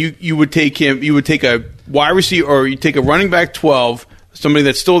league and you would take him, you would take a wide receiver or you take a running back 12, somebody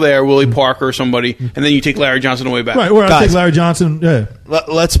that's still there, Willie Parker or somebody, and then you take Larry Johnson away back. Right, or I'll Guys. take Larry Johnson. Yeah.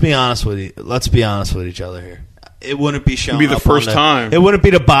 Let's be honest with you. Let's be honest with each other here. It wouldn't be shown. It'd be the up first on time. It wouldn't be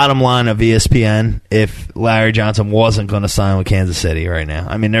the bottom line of ESPN if Larry Johnson wasn't going to sign with Kansas City right now.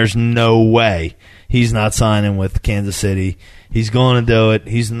 I mean, there's no way he's not signing with Kansas City. He's going to do it.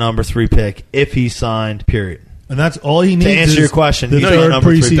 He's the number 3 pick if he's signed. Period. And that's all he needs. To answer is your question, the he's third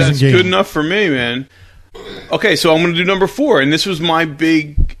number 3 pick. preseason That's game. good enough for me, man. Okay, so I'm going to do number 4, and this was one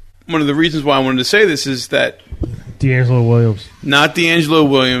of the reasons why I wanted to say this is that D'Angelo Williams. not D'Angelo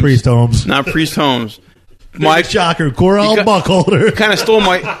Williams, Priest Holmes. not Priest Holmes. Mike Shocker, Corral Buckholder. You kind of stole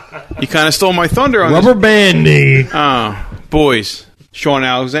my thunder on Rubber bandy. this. Boys, Sean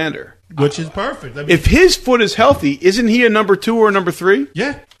Alexander. Which is perfect. I mean, If his foot is healthy, isn't he a number 2 or a number 3?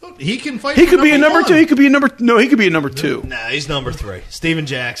 yeah, he can fight. He for could be a number 2. one. He could be a number. No, he could be a number 2. No, he's number 3. Steven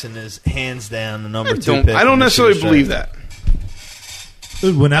Jackson is hands down the number 2 pick. I don't in this necessarily year's believe draft. that.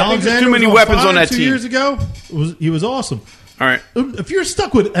 Dude, when think there's Alexander too many was weapons on fire that 2 team. years ago, he was awesome. All right, If you're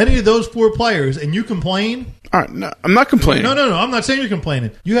stuck with any of those 4 players and you complain, all right. No, I'm not complaining. no, I'm not saying you're complaining.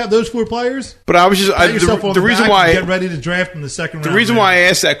 You have those 4 players. But I was just Pat yourself on the reason back why and get ready to draft in the second the round. reason why I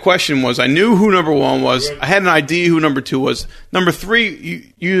asked that question was I knew who number 1 was. I had an idea who number 2 was. Number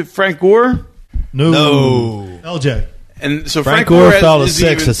 3, you Frank Gore, No. LJ. and so Frank Frank Gore Gore fell to is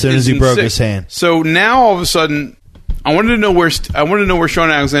 6 even- as soon is as he in broke 6. his hand. So now all of a sudden, I wanted to know where Sean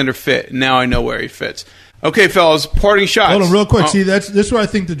Alexander fit. Now I know where he fits. Okay, fellas, parting shots. Hold on, real quick. Oh, See, this is where I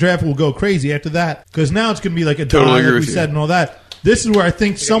think the draft will go crazy after that because now it's going to be like a Totally dime, agree like we with you. said, and all that. This is where I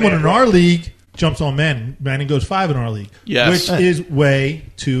think someone in our league jumps on Manning. Manning goes 5 in our league, Yes. which is way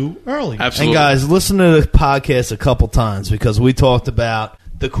too early. absolutely. And guys, listen to the podcast a couple times because we talked about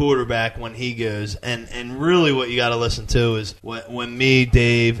the quarterback when he goes, and really what you got to listen to is when me,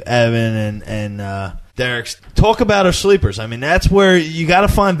 Dave, Evan, and Derek talk about our sleepers. I mean, that's where you got to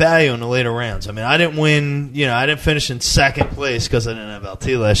find value in the later rounds. I mean, I didn't win. I didn't finish in second place because I didn't have LT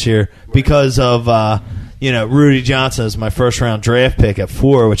last year because of Rudy Johnson as my first round draft pick at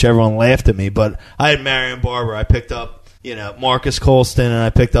 4, which everyone laughed at me. But I had Marion Barber. I picked up Marcus Colston, and I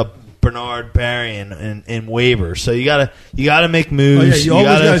picked up Bernard Barry in waivers. So you gotta make moves. Oh, yeah, you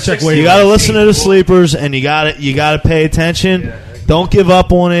always gotta check waivers. You gotta listen to the sleepers, and you gotta pay attention. Don't give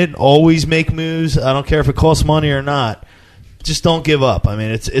up on it. Always make moves. I don't care if it costs money or not. Just don't give up. I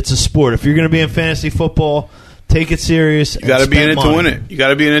mean, it's a sport. If you're going to be in fantasy football, take it serious. You got to be in it to win it. You got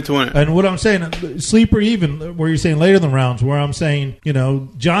to be in it to win it. And what I'm saying, sleeper even, where you're saying later in the rounds, where I'm saying,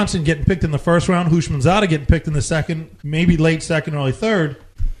 Johnson getting picked in the first round, Hushmanzada getting picked in the second, maybe late second, early third.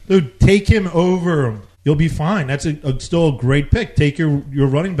 Dude, take him over him. You'll be fine. That's still a great pick. Take your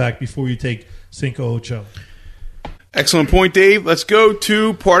running back before you take Cinco Ocho. Excellent point, Dave. Let's go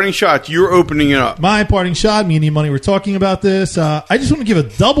to parting shots. You're opening it up. My parting shot, me and E-Money were talking about this. I just want to give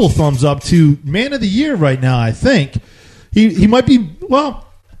a double thumbs up to Man of the Year right now, I think. He might be, well,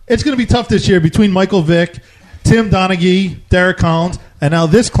 it's going to be tough this year between Michael Vick, Tim Donaghy, Derek Collins, and now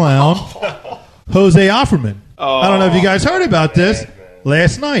this clown, Jose Offerman. I don't know if you guys heard about this.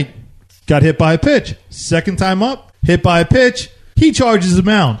 Last night, got hit by a pitch. Second time up, hit by a pitch. He charges the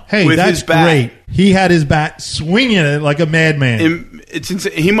mound. Hey, With that's his bat. great. He had his bat swinging it like a madman. And it's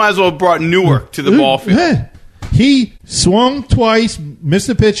insane. He might as well have brought Newark to the ball field. Yeah. He swung twice, missed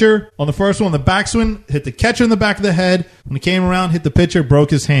the pitcher. On the first one, the backswing, hit the catcher in the back of the head. When he came around, hit the pitcher, broke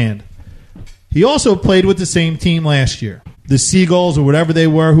his hand. He also played with the same team last year. The Seagulls or whatever they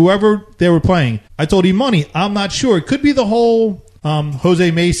were, whoever they were playing. I told him, money, I'm not sure. It could be the whole Jose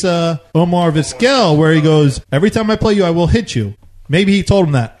Mesa, Omar Vizquel, where he goes, every time I play you, I will hit you. Maybe he told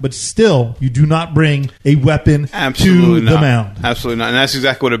him that, but still, you do not bring a weapon Absolutely to not. the mound. Absolutely not. And that's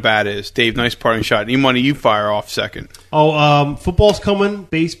exactly what a bat is. Dave, nice parting shot. E-Money, you fire off second. Football's coming.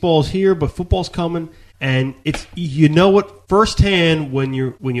 Baseball's here, but football's coming. And it's what firsthand when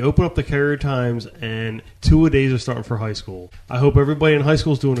you open up the Carrier Times and 2-a-days are starting for high school. I hope everybody in high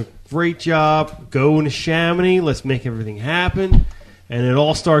school is doing a great job. Go into Chamonix. Let's make everything happen. And it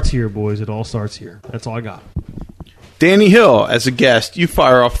all starts here, boys. It all starts here. That's all I got. Danny Hill, as a guest, you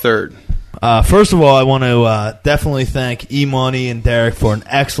fire off third. First of all, I want to definitely thank E-Money and Derek for an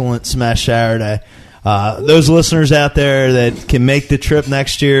excellent Smash Saturday. Those listeners out there that can make the trip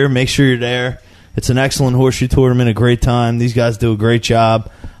next year, make sure you're there. It's an excellent horseshoe tournament, a great time. These guys do a great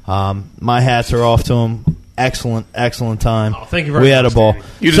job. My hats are off to them. Excellent time. Oh, thank you very much. We had a ball.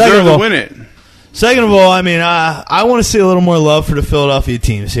 You deserve to win it. Second of all, I mean, I want to see a little more love for the Philadelphia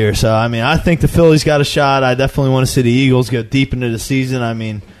teams here. So, I mean, I think the Phillies got a shot. I definitely want to see the Eagles go deep into the season. I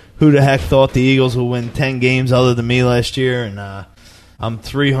mean, who the heck thought the Eagles would win 10 games other than me last year? And I'm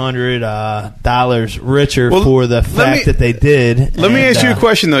 $300 richer for the fact that they did. Let me ask you a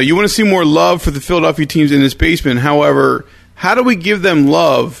question, though. You want to see more love for the Philadelphia teams in this basement. However, how do we give them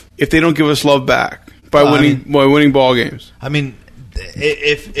love if they don't give us love back by winning ball games? I mean,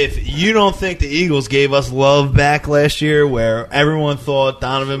 if you don't think the Eagles gave us love back last year, where everyone thought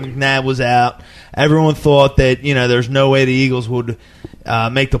Donovan McNabb was out, everyone thought that there's no way the Eagles would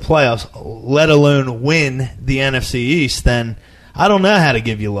make the playoffs, let alone win the NFC East, then I don't know how to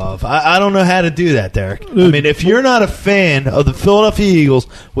give you love. I don't know how to do that, Derek. I mean, if you're not a fan of the Philadelphia Eagles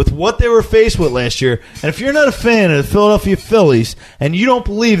with what they were faced with last year, and if you're not a fan of the Philadelphia Phillies, and you don't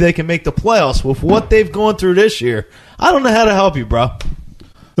believe they can make the playoffs with what they've gone through this year, I don't know how to help you, bro.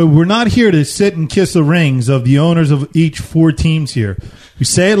 But we're not here to sit and kiss the rings of the owners of each 4 teams here. We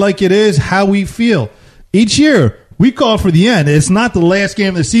say it like it is, how we feel. Each year, we call for the end. It's not the last game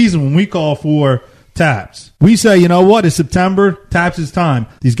of the season when we call for Taps. We say, you know what? It's September. Taps is time.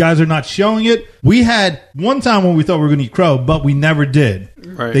 These guys are not showing it. We had one time when we thought we were going to eat crow, but we never did.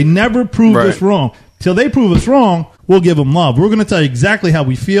 Right. They never proved us wrong. Till they prove us wrong, we'll give them love. We're going to tell you exactly how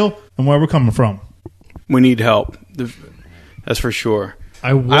we feel and where we're coming from. We need help. That's for sure.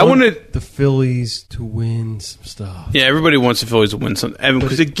 I wanted the Phillies to win some stuff. Yeah, everybody wants the Phillies to win something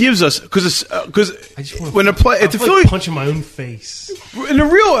because it gives us because I just want when a play if the Phillies punching my own face. In the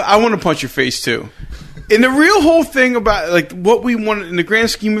real, I want to punch your face too. In the real whole thing about like what we want in the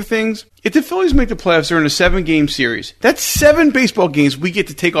grand scheme of things, if the Phillies make the playoffs, they're in a 7-game series. That's 7 baseball games we get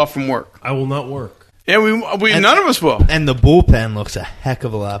to take off from work. I will not work. Yeah, we none of us will. And the bullpen looks a heck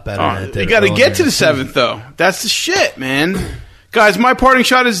of a lot better than it did. You got to get to the 7th though. That's the shit, man. Guys, my parting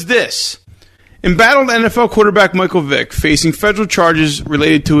shot is this. Embattled NFL quarterback Michael Vick, facing federal charges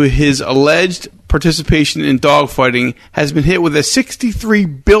related to his alleged participation in dogfighting, has been hit with a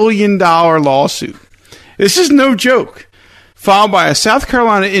 $63 billion lawsuit. This is no joke. Filed by a South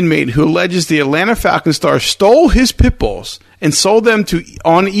Carolina inmate who alleges the Atlanta Falcons star stole his pit bulls and sold them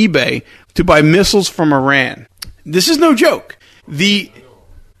on eBay to buy missiles from Iran. This is no joke. The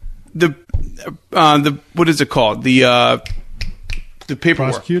what is it called? The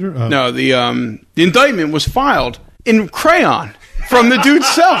paperwork. Prosecutor? Oh. No, the indictment was filed in crayon from the dude's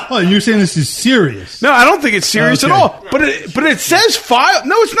cell. Oh, you're saying this is serious? No, I don't think it's serious at all. But it says filed.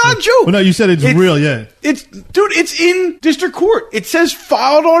 No, it's not a joke. Well, no, you said it's real. Yeah, it's in district court. It says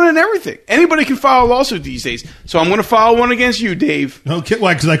filed on it and everything. Anybody can file a lawsuit these days. So I'm going to file one against you, Dave. Okay,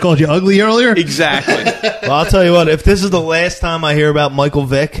 why? Because I called you ugly earlier. Exactly. Well, I'll tell you what. If this is the last time I hear about Michael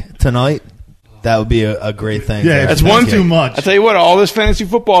Vick tonight, that would be a great thing. Yeah, that's one too much. I tell you what, all this fantasy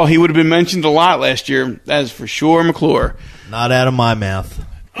football, he would have been mentioned a lot last year. That is for sure, McClure. Not out of my mouth.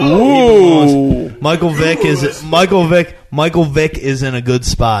 Ooh. Michael Vick is in a good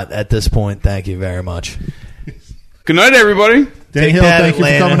spot at this point. Thank you very much. Good night, everybody. Dan Hill, thank you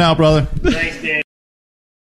for coming out, brother. Thanks, Dan.